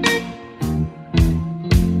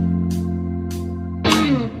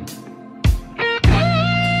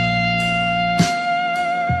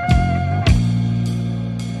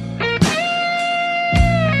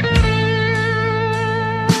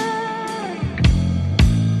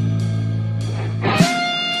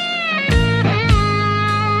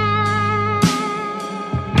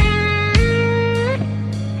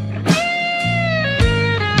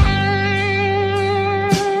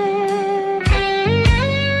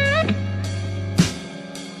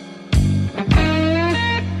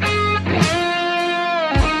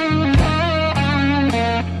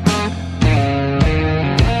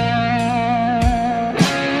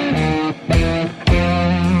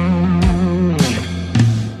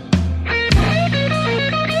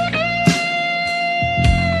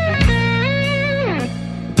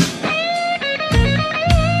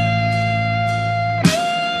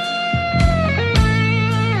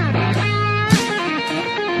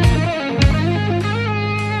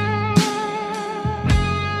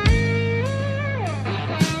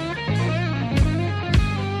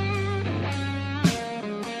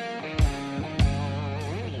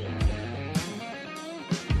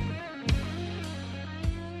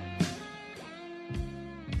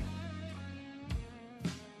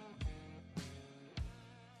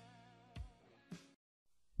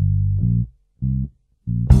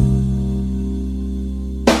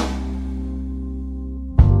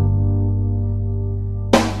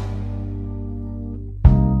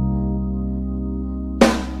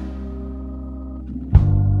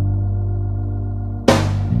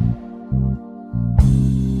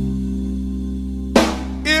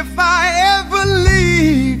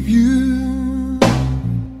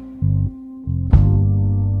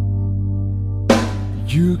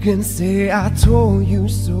 can say I told you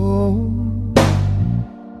so.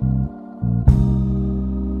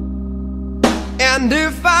 And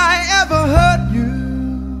if I ever hurt you,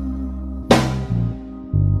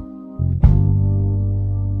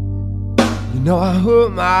 you know I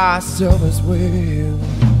hurt myself as well.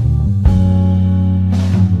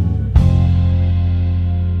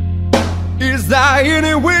 Is there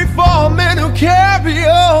any way for a man to carry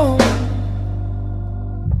on?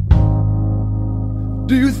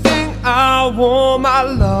 Do you think I want my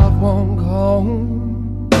loved one gone?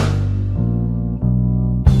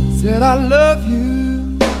 Said I love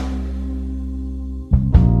you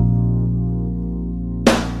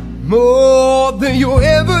more than you'll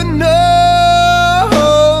ever know,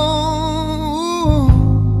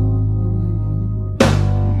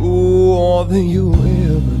 more than you'll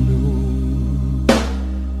ever know.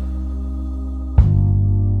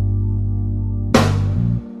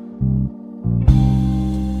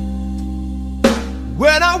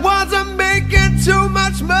 When I wasn't making too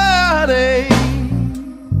much money,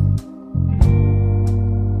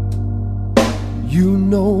 you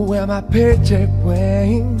know where my paycheck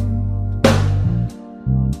went.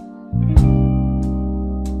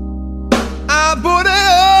 I put it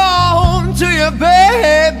on to you,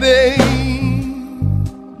 baby,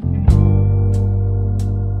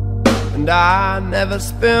 and I never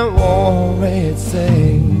spent one red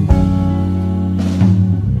cent.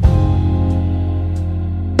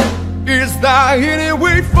 Is there any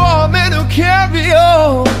way for me to carry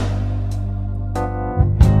on?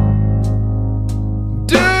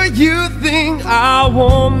 Do you think I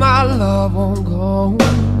want my love on gone?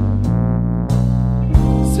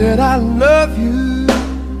 Said I love you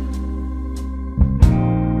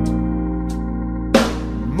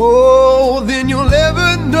more than you'll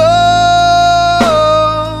ever know,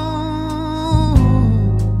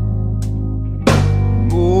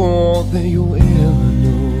 more than you'll ever know.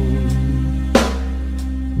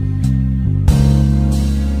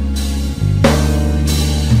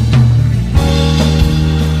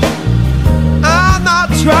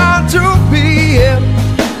 Trying to be him,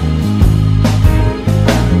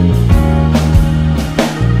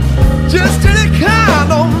 just any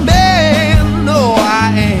kind of man. No, I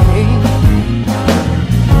ain't.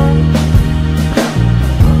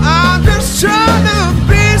 I'm just trying to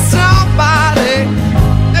be somebody,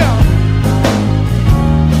 yeah,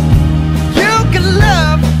 you can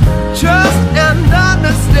love, trust, and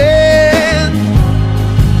understand.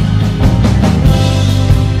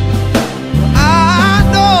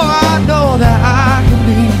 That I can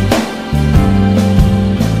be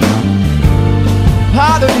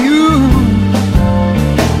part of you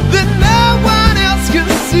that no one else can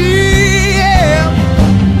see. Yeah.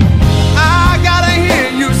 I gotta hear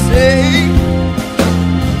you say,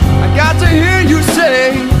 I got to hear you say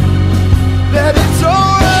that it's alright.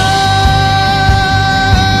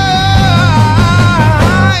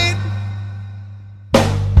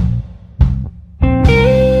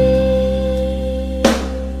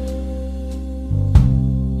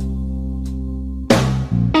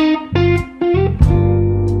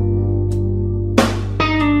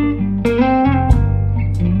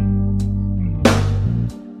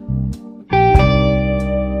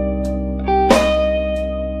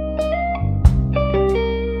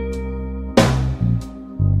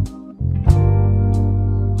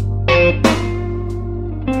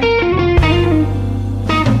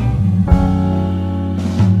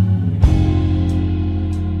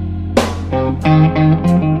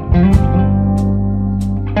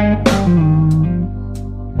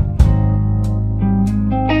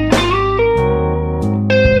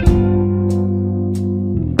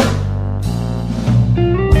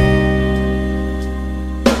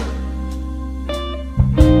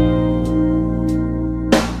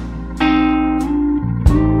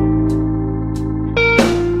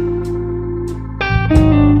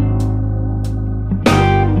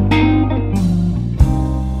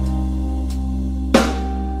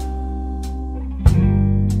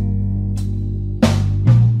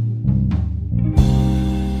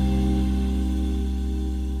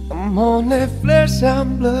 I'm only flesh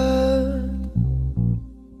and blood,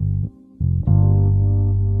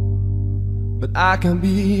 but I can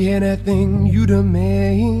be anything you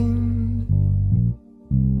demand.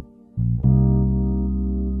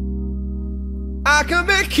 I can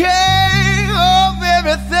be king of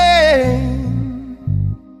everything,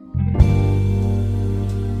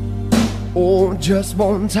 or just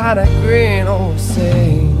one tiny grain of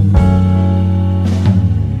sand.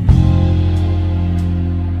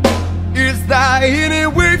 Is there any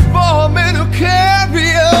way for me to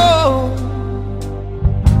carry on?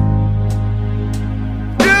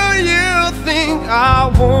 Do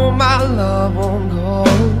I want my love on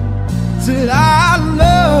gold. Said I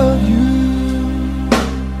love you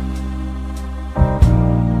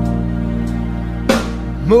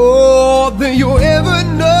more than you'll ever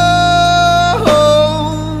know.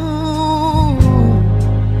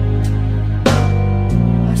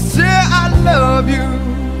 I said I love you.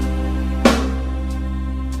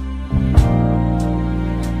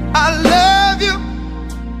 I love you.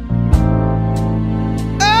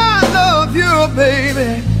 I love you,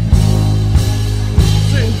 baby.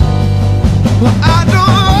 Well, I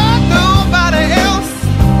don't want nobody else,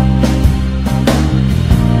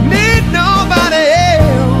 need nobody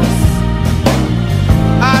else.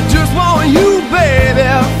 I just want you, baby,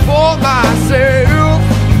 for myself.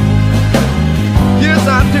 Yes, I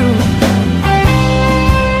do.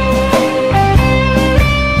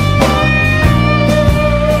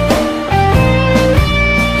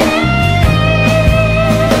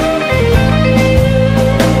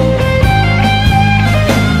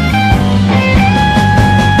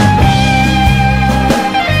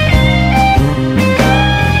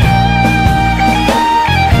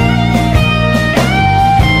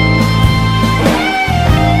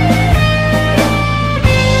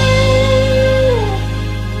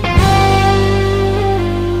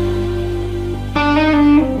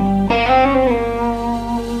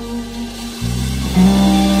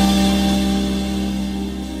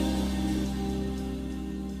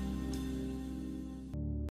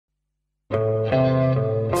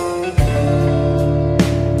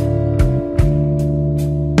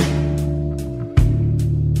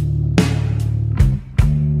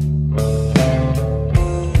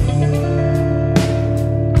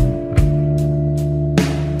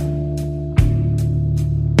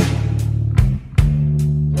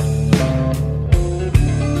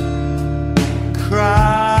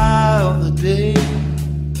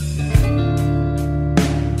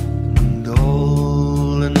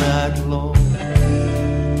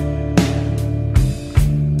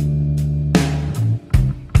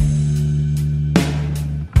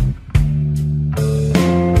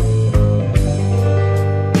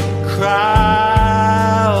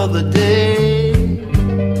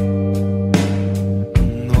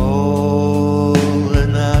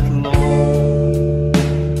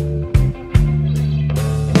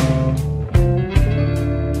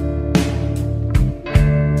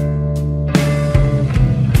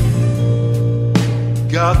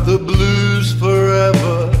 Got the blues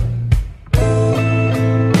forever.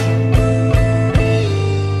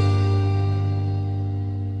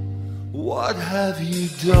 What have you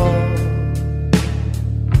done?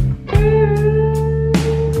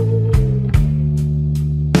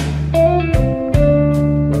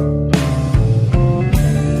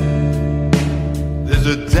 There's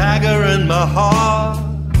a dagger in my heart,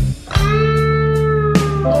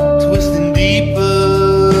 twisting deeper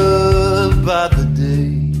by the day.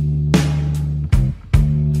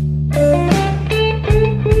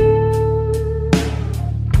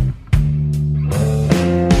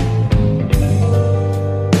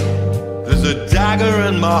 There's a dagger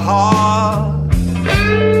in my heart,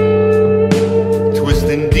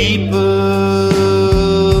 twisting deeper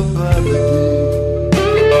by the day.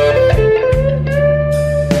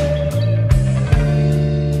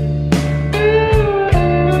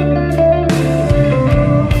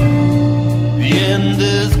 The end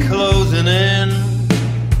is closing in,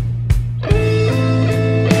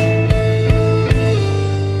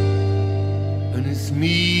 and it's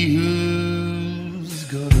me who's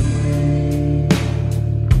gonna win.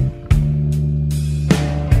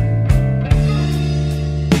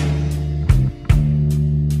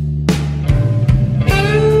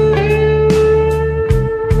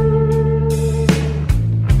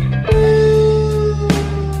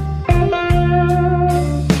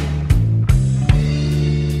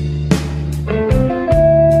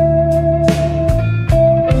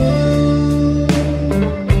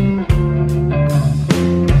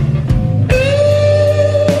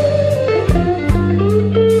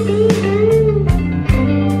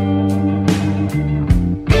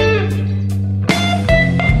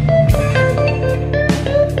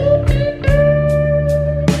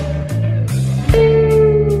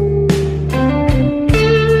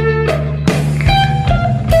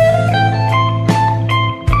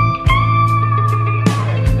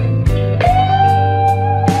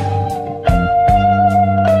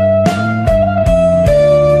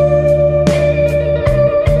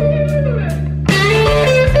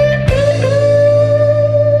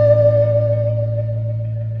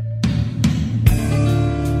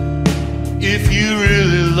 If you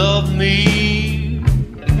really love me,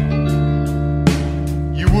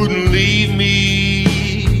 you wouldn't leave me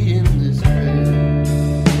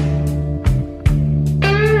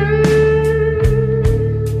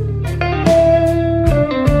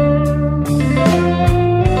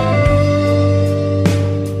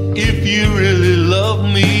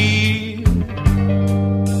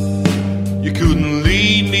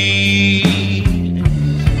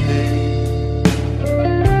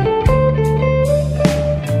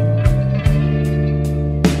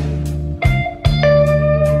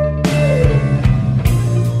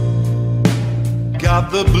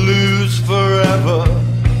the blues forever.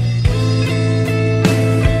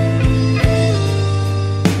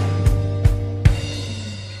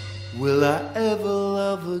 Will I ever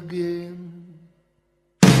love again?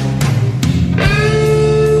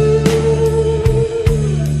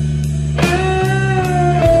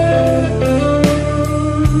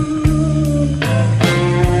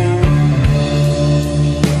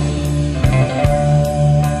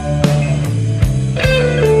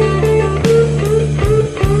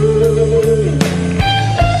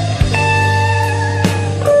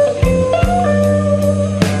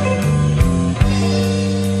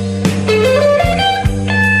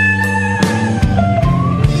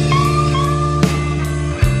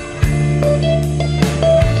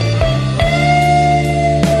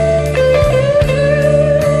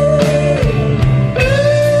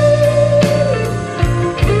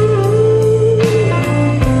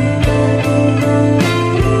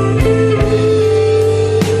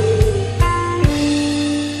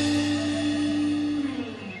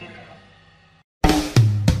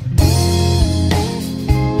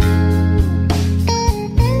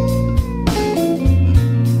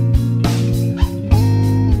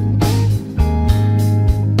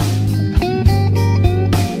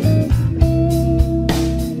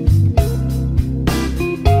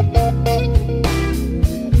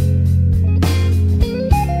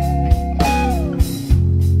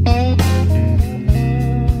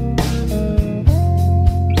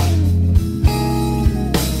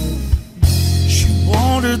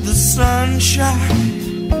 The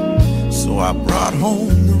sunshine, so I brought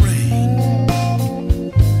home the rain.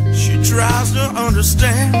 She tries to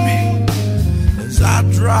understand me as I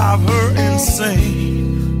drive her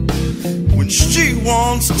insane. When she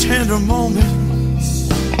wants tender moments,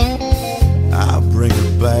 I bring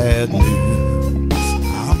her bad news.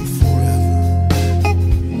 I'm forever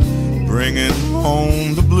bringing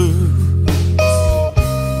home the blues.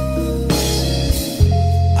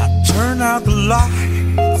 I turn out the light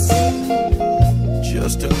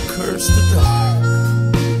just to curse the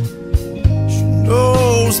dark. She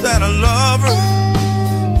knows that I love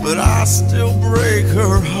her, but I still break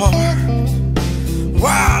her heart.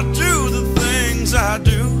 Why I do the things I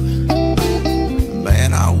do,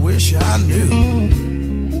 man, I wish I knew.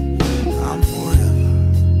 I'm forever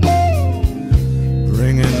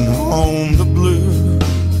bringing home the blues.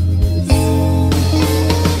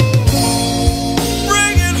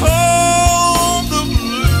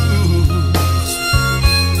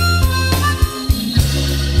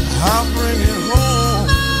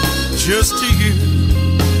 Just to you.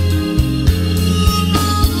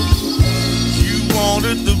 You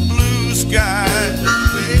wanted the blue skies,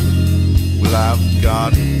 baby. Well, I've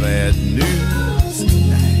got bad news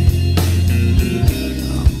tonight.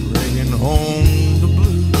 I'm bringing home the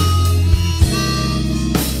blues.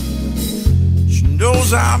 She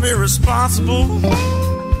knows I'm irresponsible,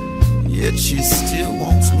 yet she still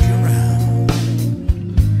wants me around.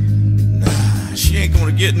 She ain't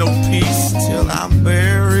gonna get no peace till I'm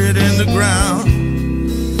buried in the ground.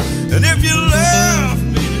 And if you left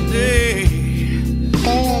me today,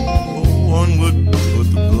 no one would put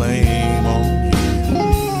the blame on you.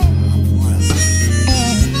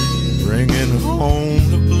 Bringing home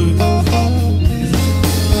the blues.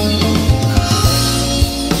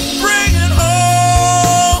 Bringing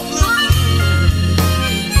home the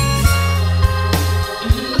blues.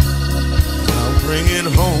 I'll bring it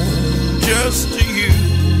home just to you.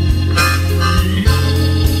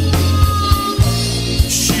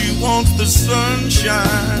 She wants the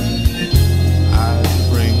sunshine, I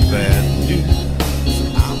bring bad news.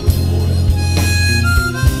 I'm forever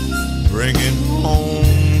bringing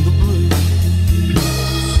home the blues.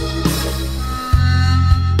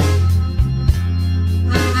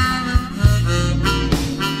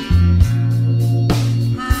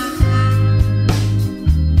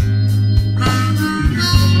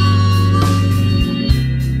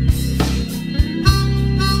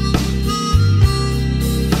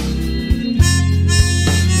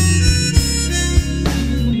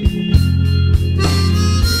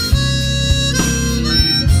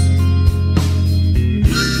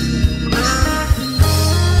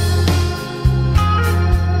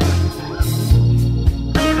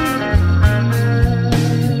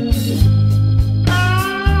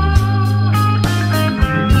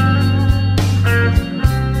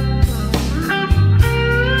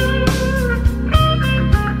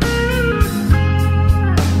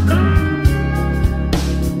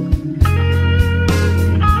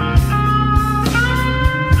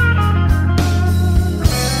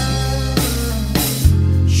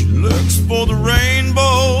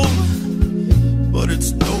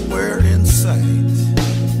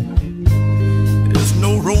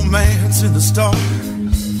 hearts in the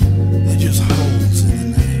stars, they're just holes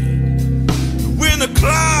in the night. When the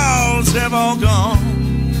clouds have all gone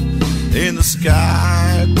and the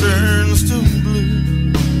sky turns to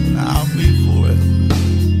blue, I'll be forever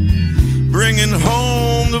bringing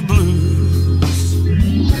home the blues.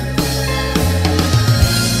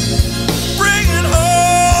 Bringing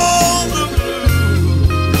home the blues.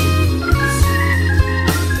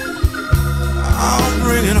 I'll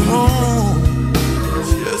bring it home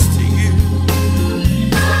just to you.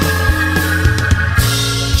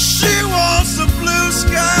 She wants the blue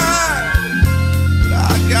sky, but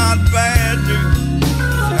I got bad news.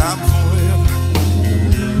 I'm forever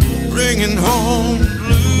bringing home blue.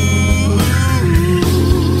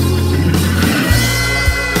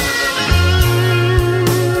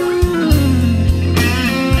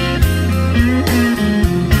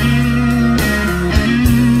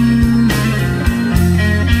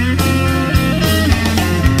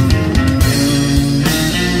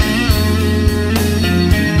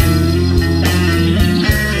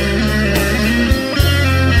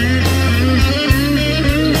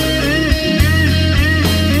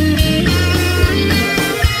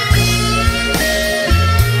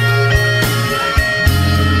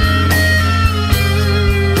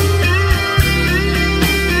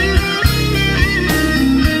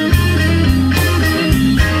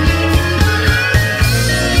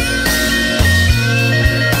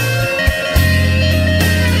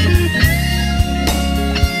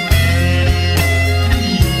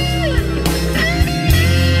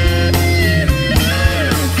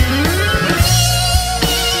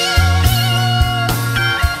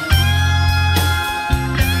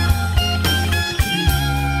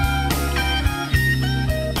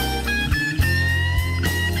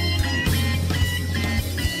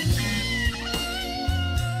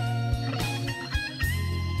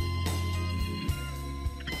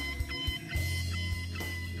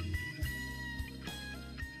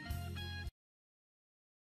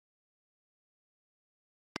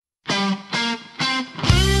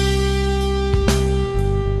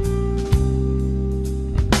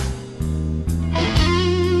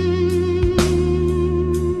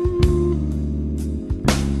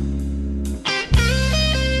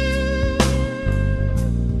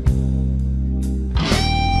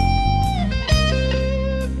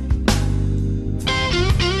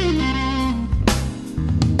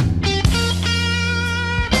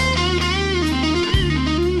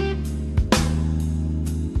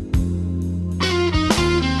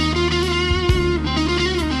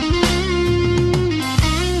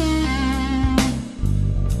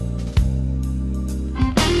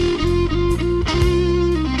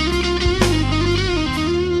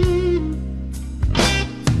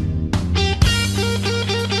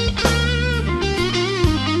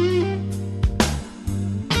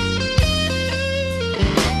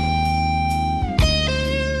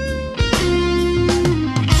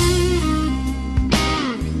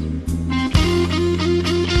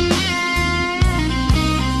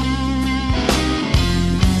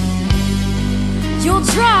 You're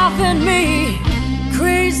driving me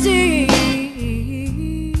crazy.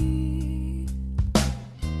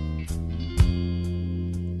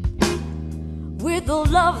 With the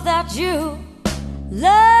love that you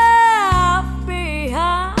left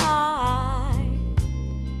behind.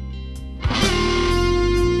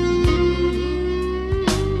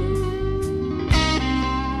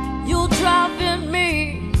 You're driving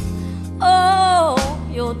me, oh,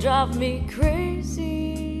 you'll drive me crazy.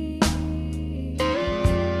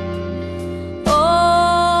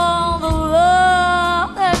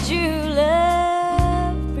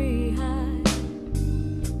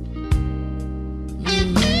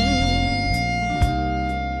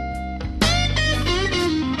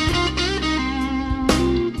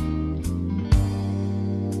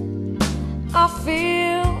 I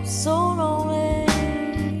feel so lonely,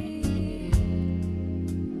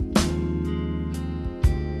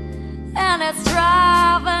 and it's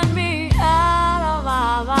driving me out of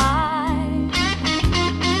my mind.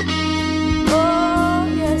 Oh,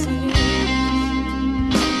 yes it is.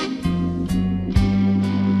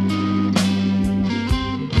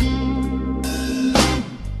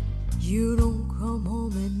 You don't come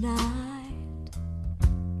home at night.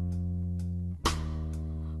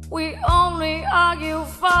 We only argue,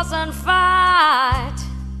 fuss and fight.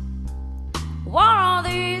 One of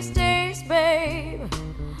these days, babe,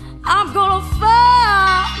 I'm gonna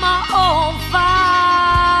fight my own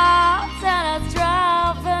fights. And it's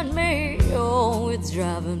driving me, oh, it's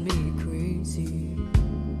driving me crazy.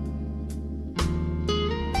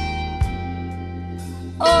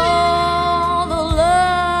 Oh, the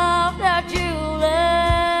love that you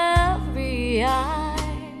left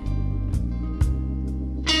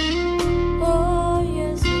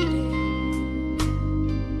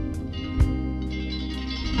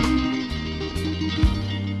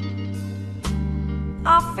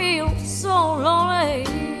I feel so lonely.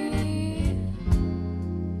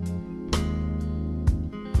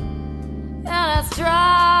 And it's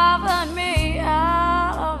driving me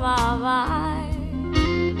out of my mind.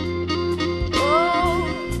 Oh,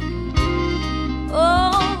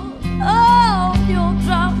 oh, oh, you'll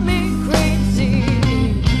drive me crazy.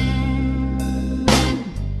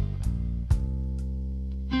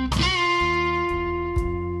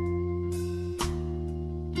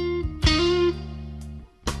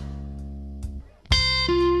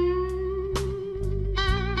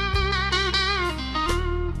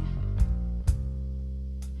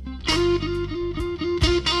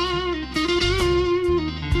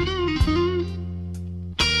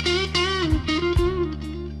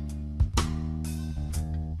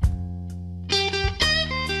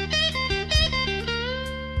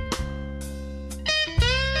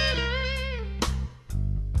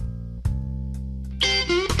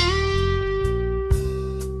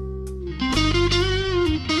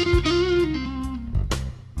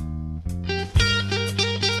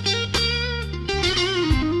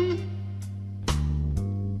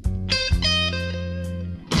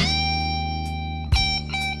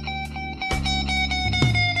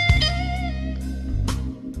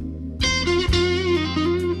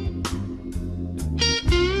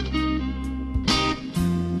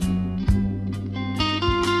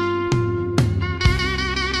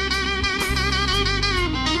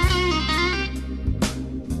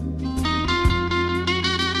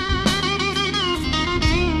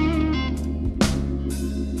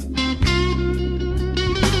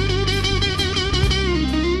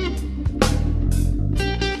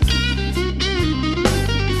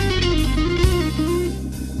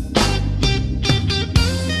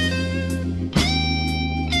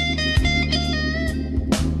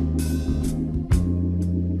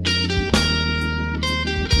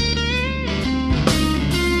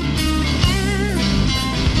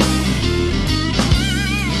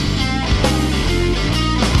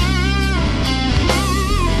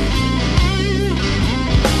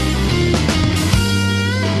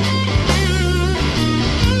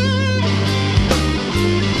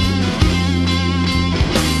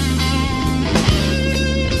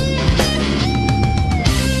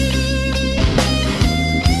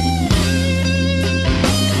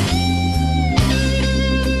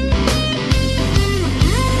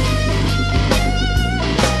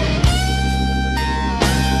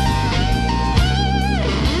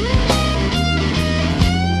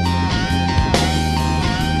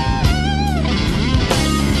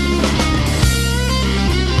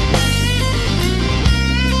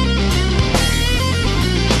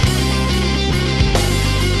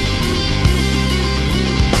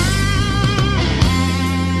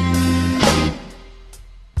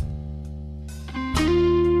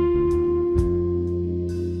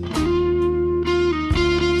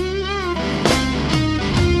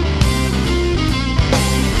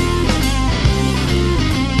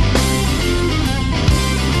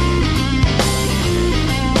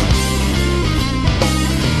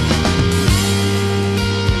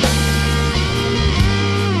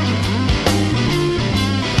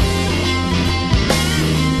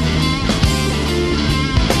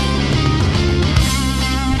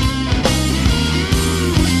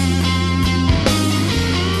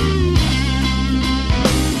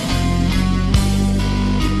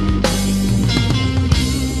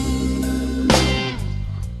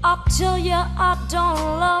 Tell you I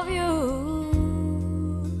don't love you.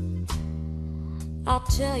 I'll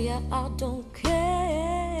tell you I don't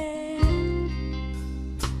care,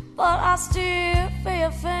 but I still feel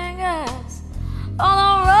your fingers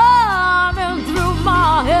all running through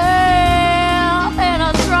my hair, and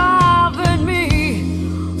it's driving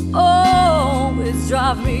me, oh, it's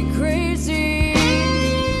driving me crazy.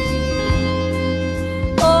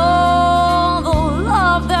 Oh, the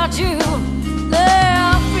love that you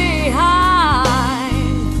left behind.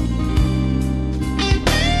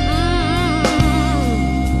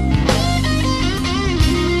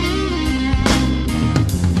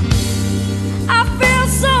 I feel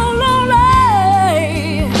so lonely.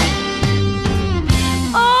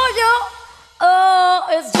 Oh,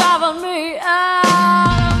 it's driving me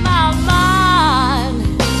out of my mind.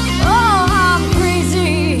 Oh, I'm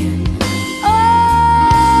crazy. Oh,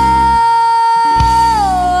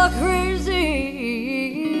 crazy.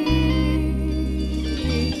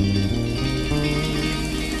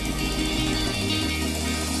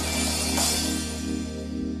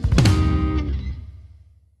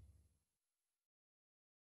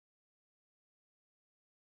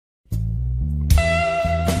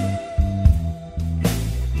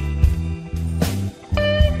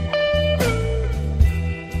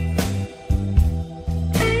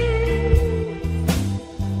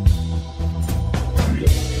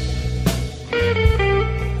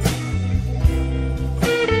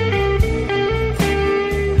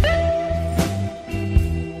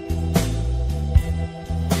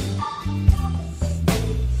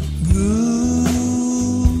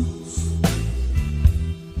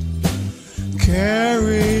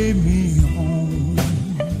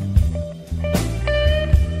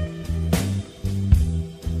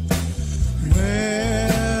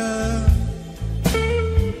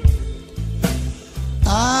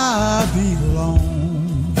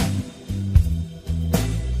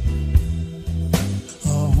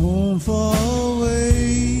 far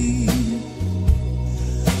away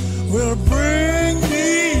will bring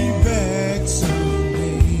me back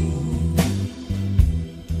someday.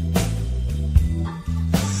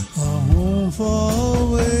 A home far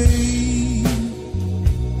away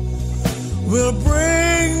will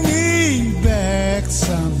bring me back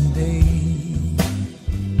someday.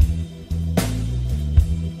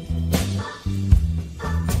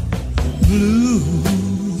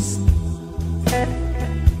 Blues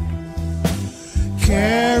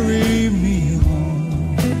carry me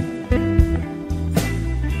home.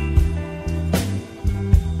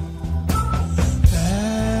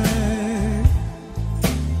 Back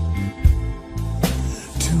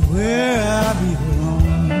to where I belong.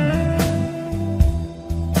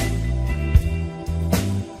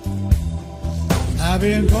 I've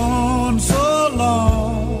been gone so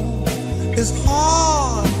long, it's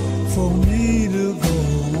hard for me to go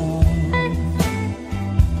on.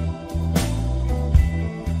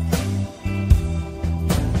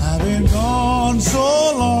 I've been gone so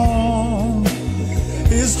long,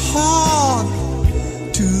 it's hard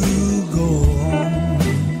to go on.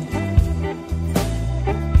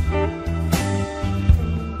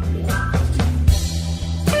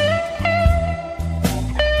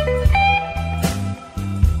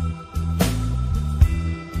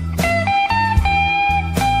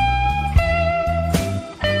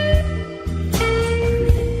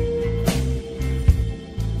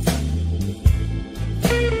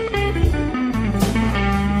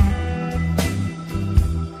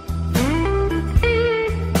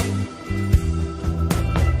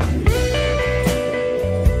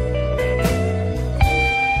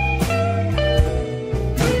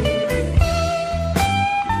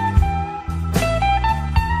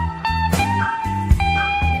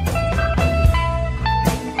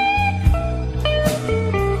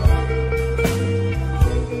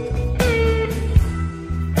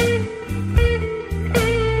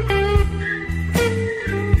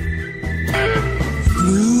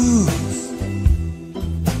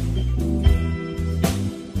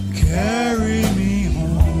 Carry me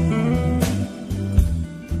home.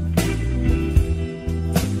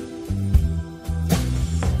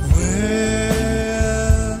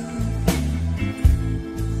 Where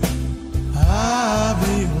I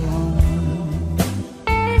belong.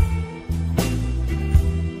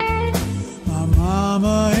 My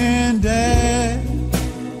mama and dad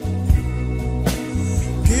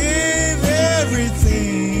gave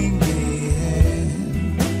everything they had.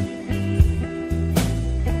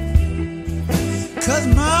 'Cause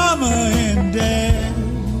mama and dad,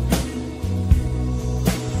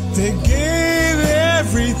 they gave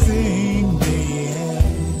everything they had.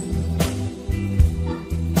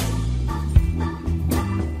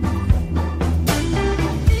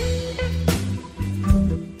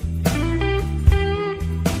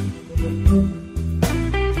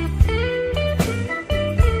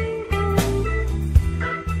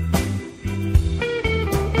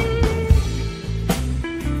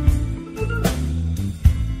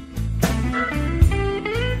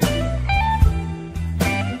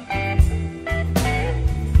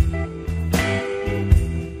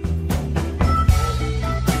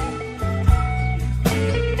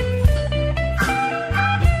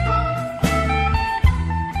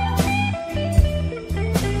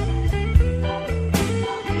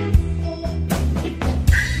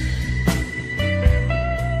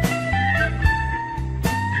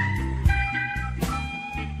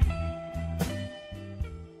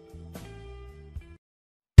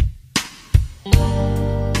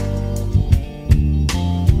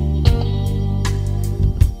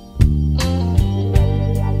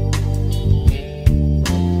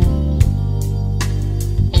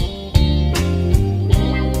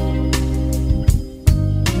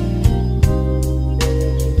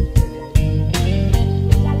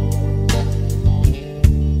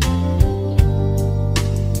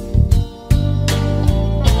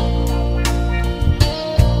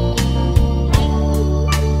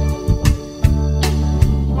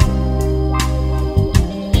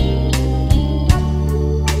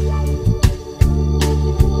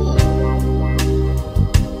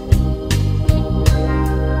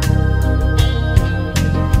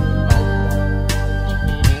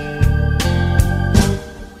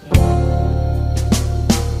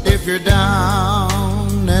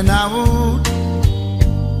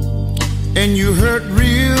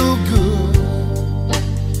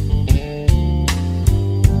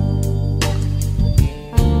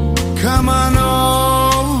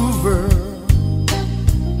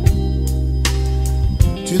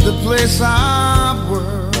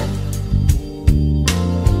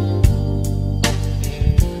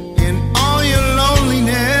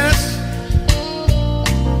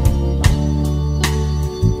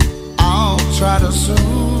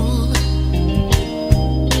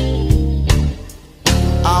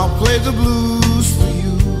 blues for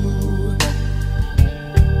you.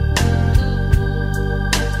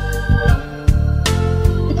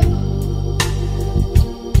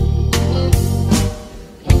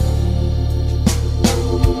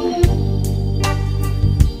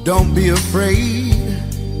 Don't be afraid,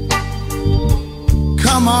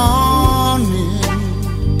 come on in.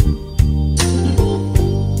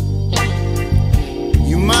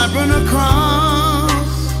 You might run across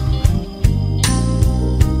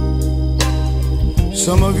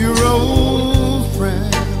some of your old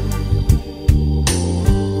friends.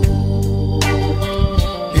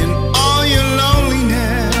 In all your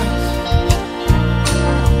loneliness,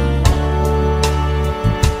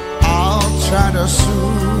 I'll try to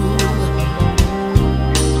soothe.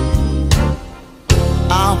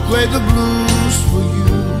 I'll play the blues for you.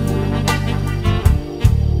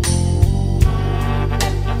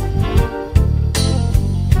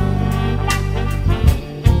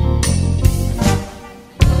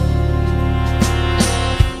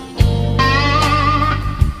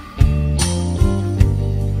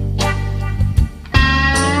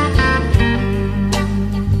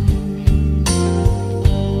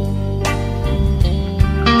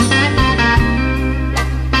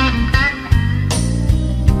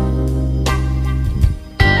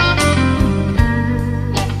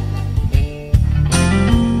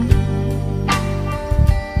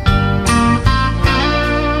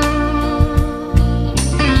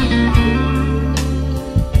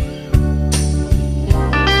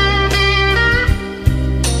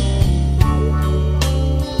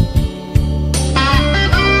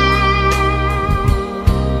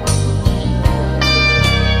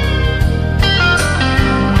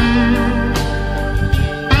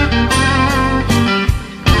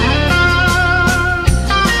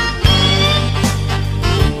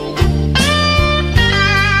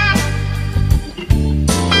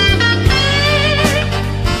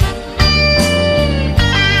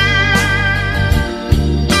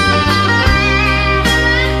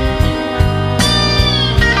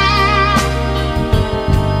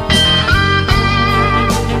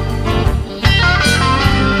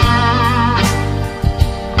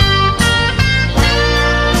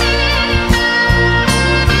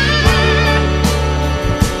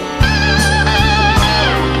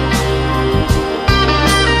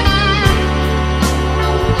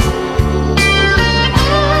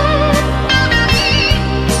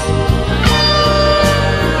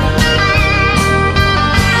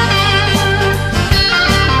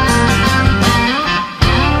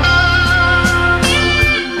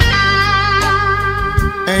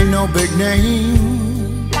 Ain't no big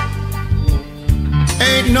name,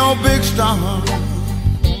 ain't no big star.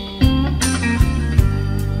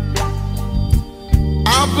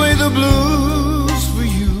 I'll play the blues for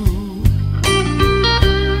you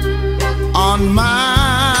on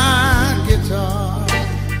my guitar.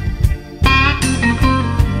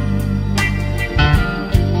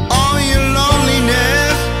 All your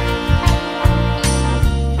loneliness,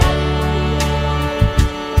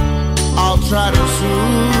 I'll try to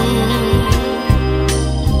soothe.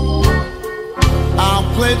 I'll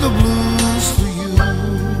play the blues for you.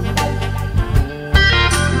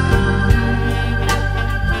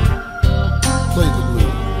 Play the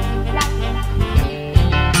blues.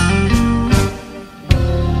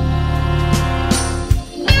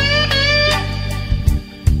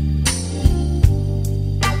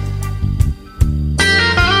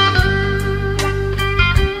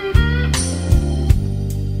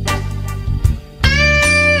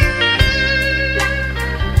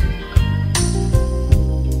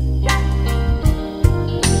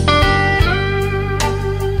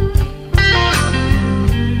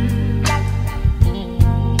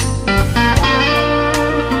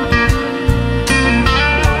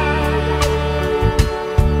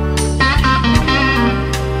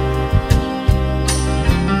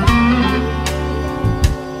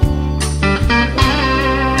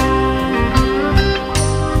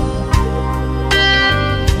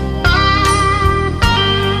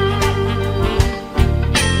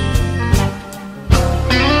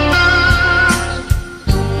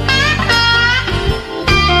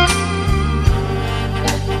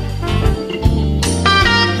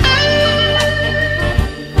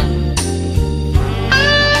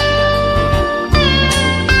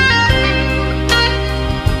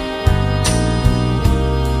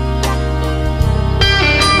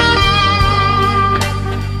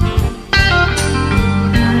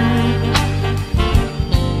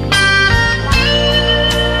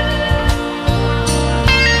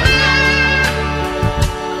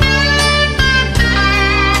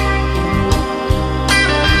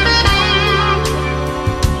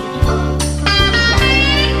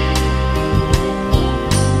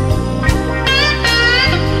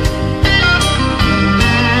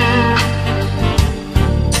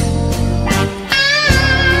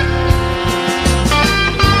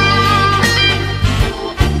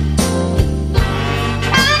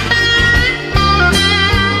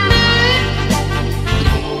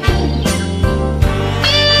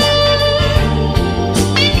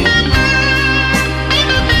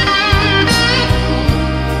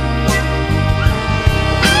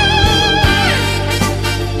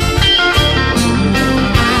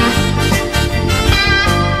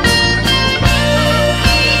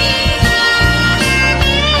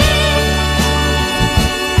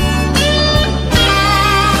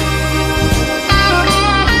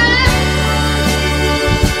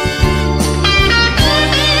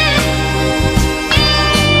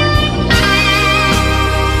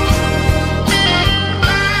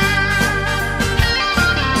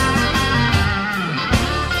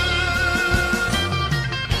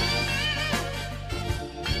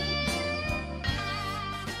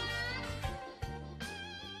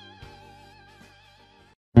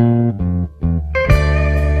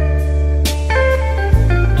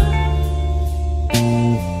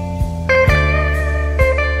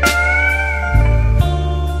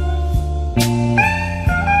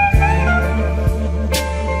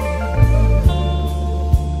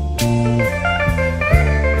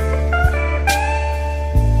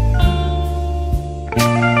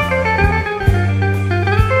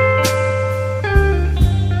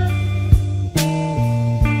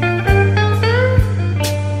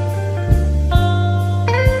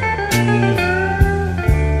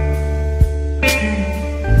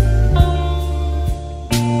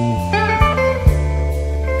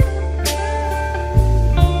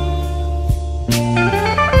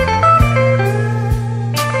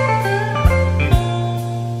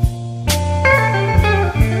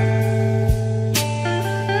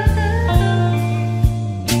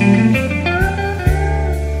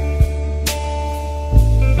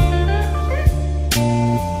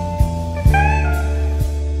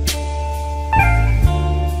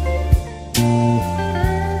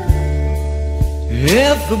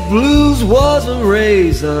 If the blues was a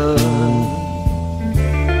razor,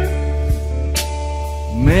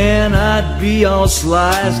 man, I'd be all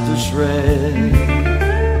sliced to shreds.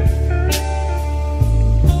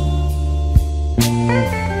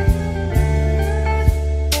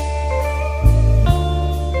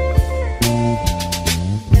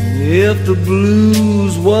 If the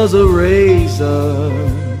blues was a razor,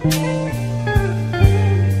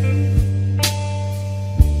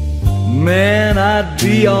 man, I'd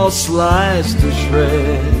be all sliced to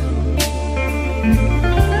shreds.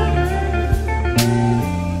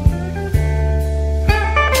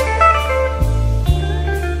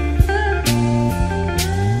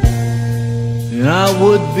 And I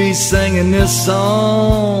would be singing this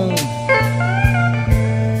song,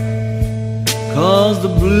 'cause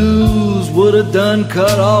the blues would have done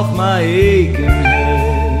cut off my aching head.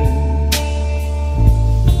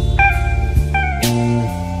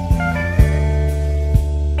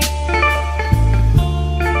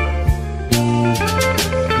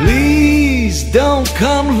 Please don't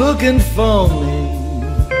come looking for me,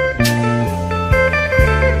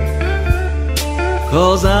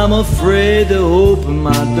 'cause I'm afraid to open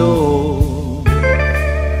my door.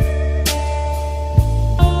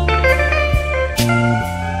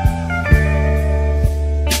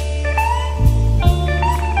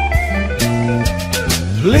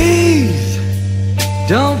 Please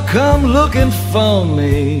don't come looking for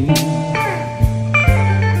me.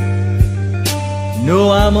 No,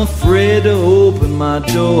 I'm afraid to open my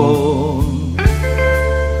door.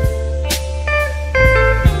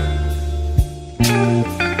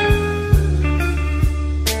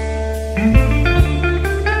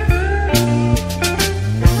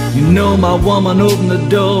 You know, my woman opened the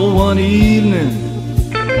door one evening.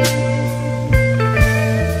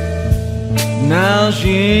 Now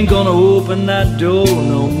she ain't gonna open that door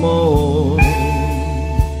no more.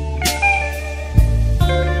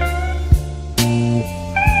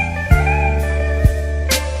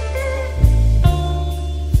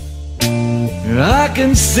 I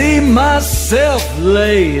can see myself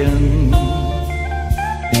laying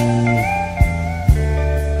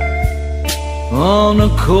on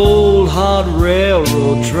a cold, hot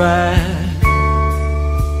railroad track.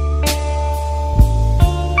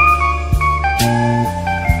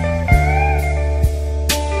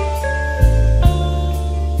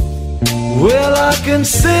 Well, I can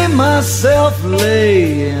see myself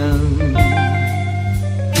laying,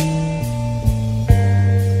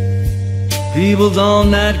 people's on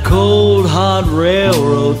that cold, hot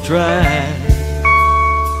railroad track.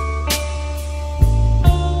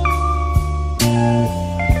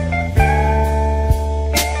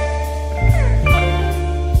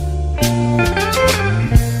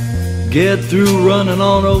 Get through running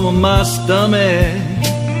on over my stomach,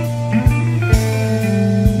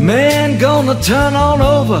 man, gonna turn on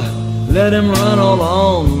over, let him run all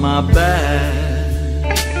on my back.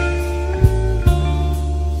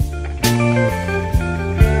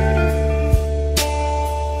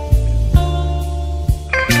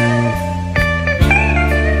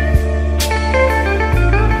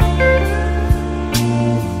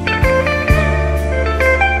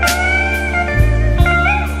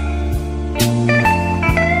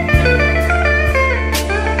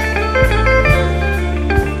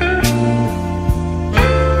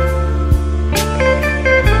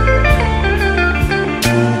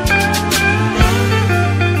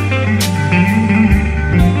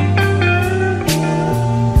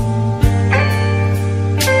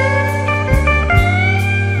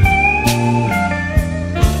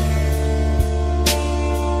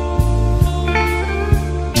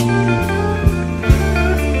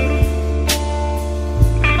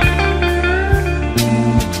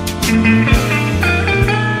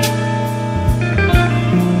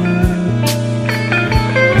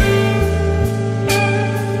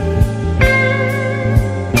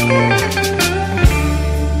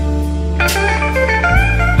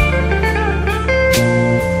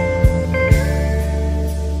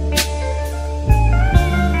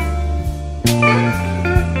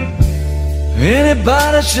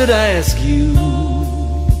 Anybody should ask you,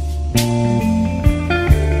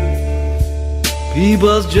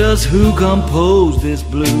 people's just who composed this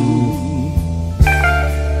blues.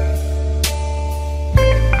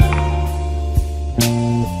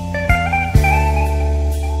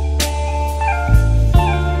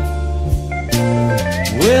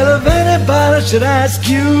 Well, if anybody should ask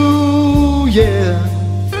you, yeah,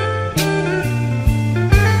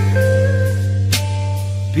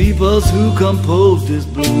 peoples who composed this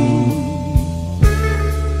blues.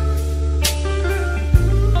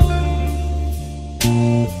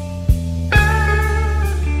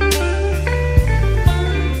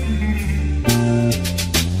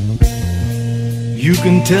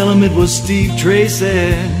 can tell him it was Steve Tracy.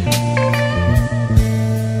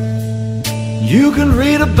 You can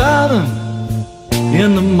read about him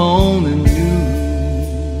in the morning news.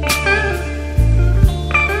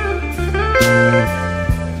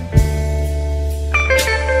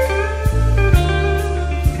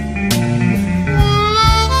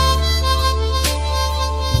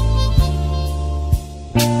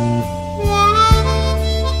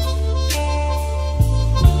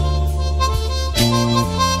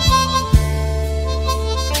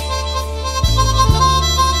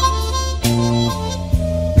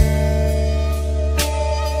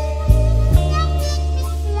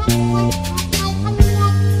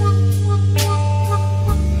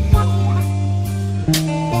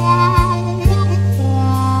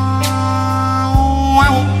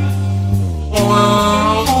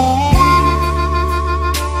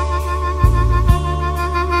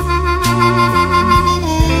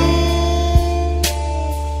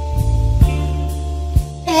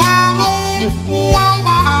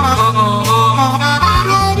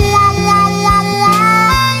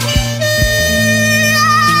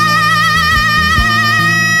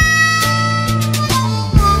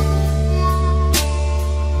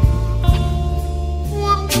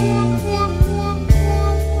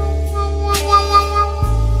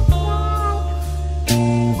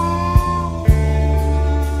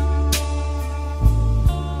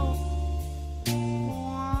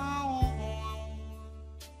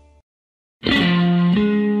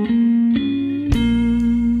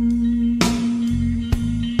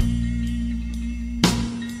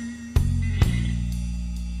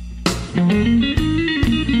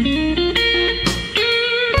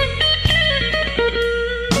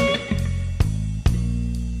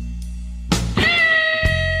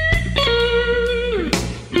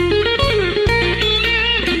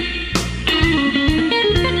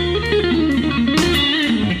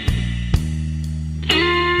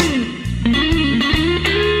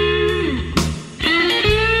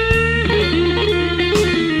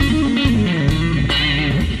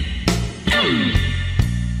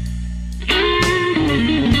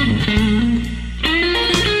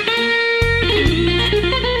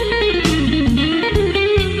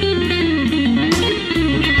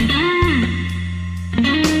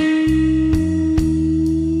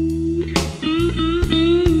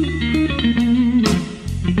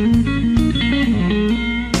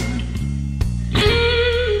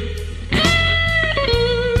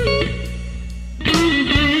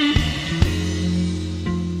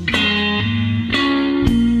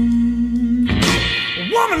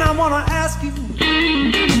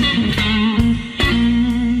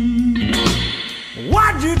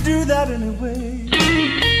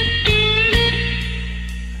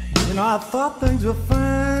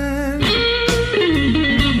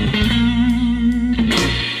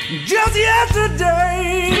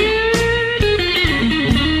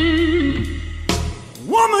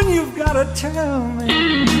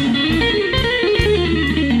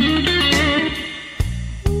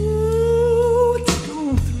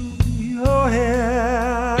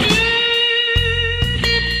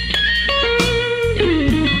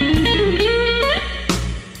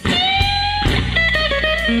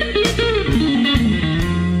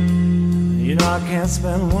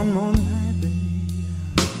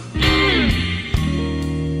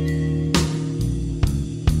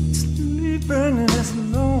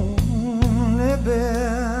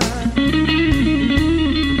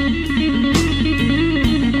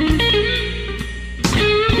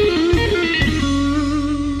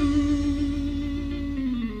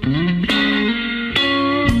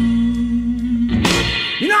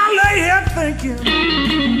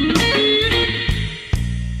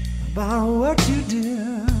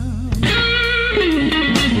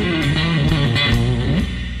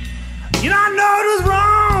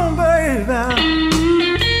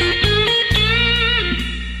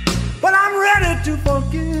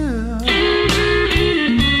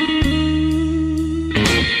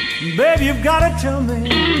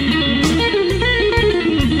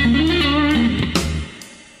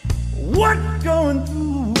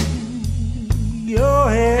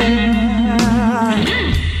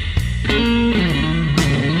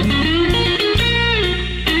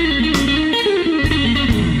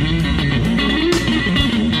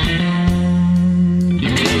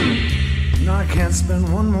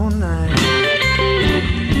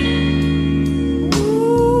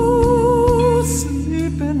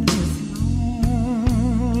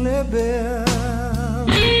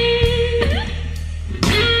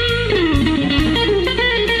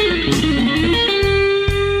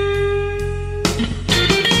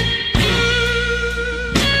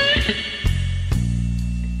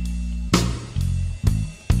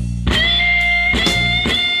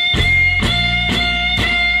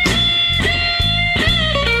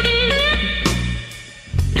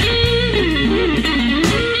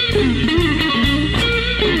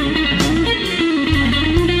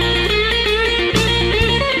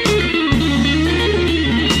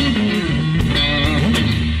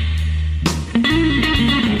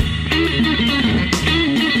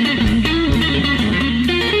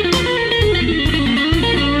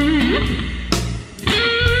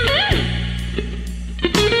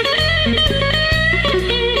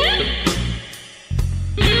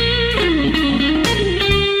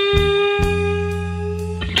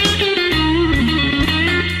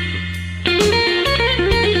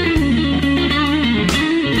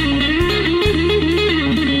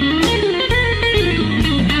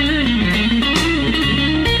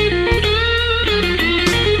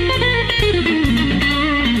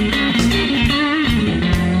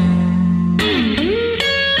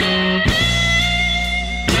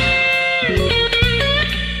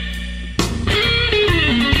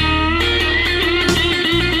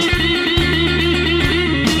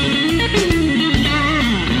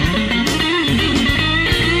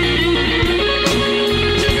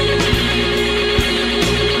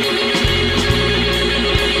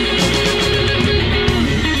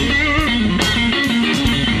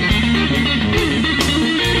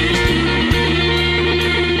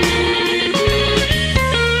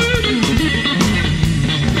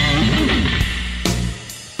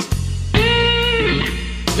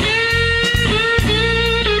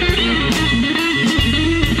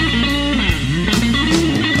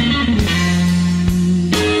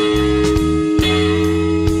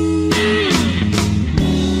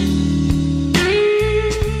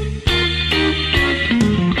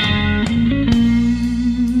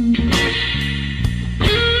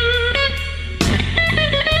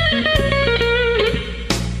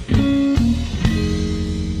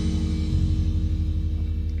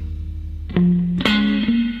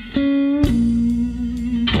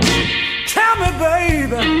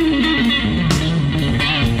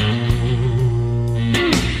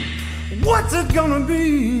 gonna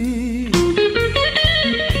be?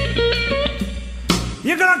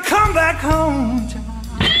 You're gonna come back home, child,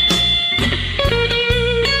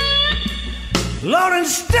 Lord, and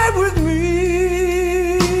stay with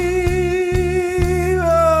me.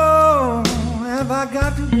 Oh, have I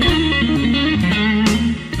got to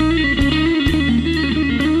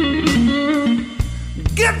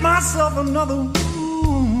get myself another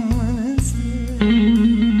woman instead?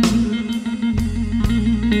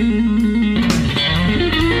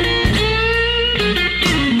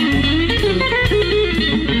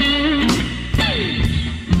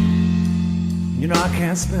 You know I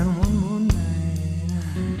can't spend one more night,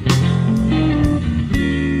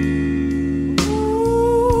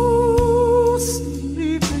 ooh,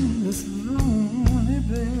 sleeping in this lonely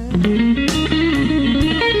bed.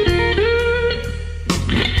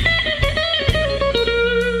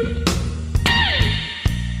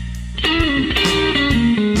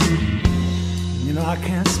 You know I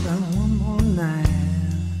can't spend one more night,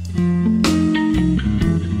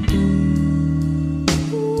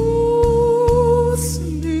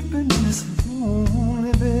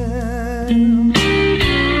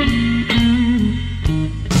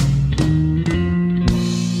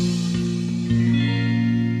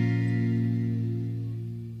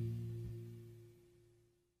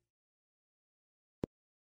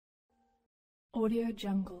 Audio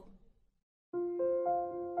Jungle.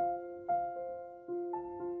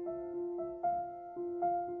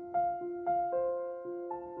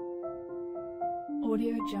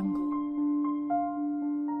 Audio Jungle.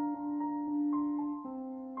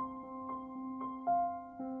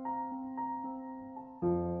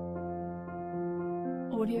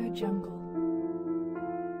 Audio Jungle.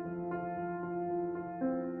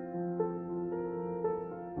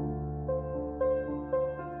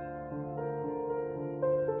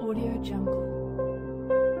 Audio Jungle.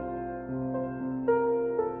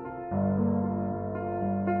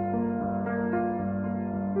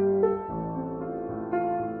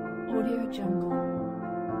 Audio Jungle.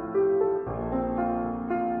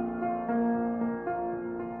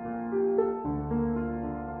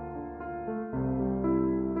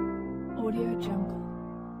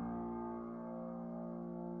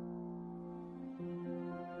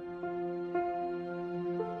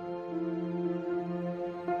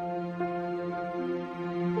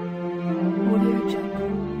 Audio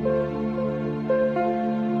Jungle.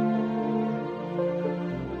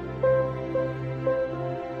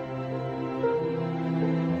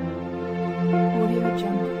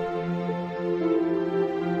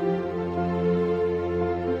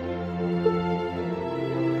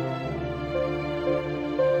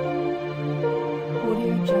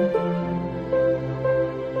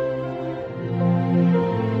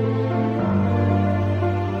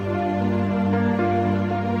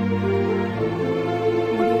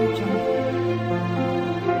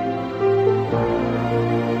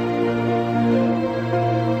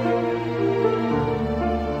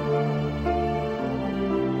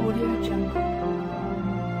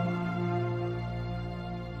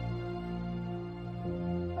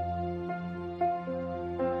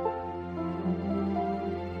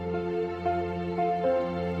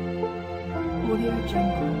 Audio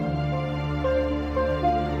Jungle.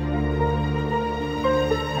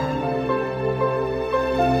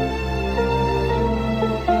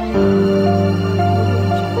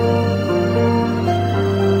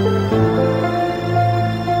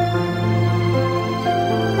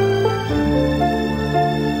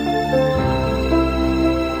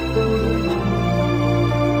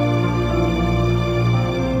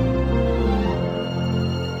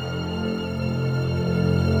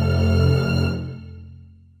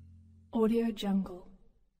 Audio Jungle.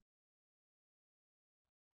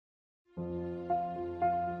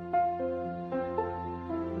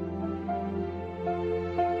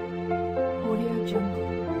 Audio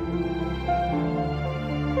Jungle.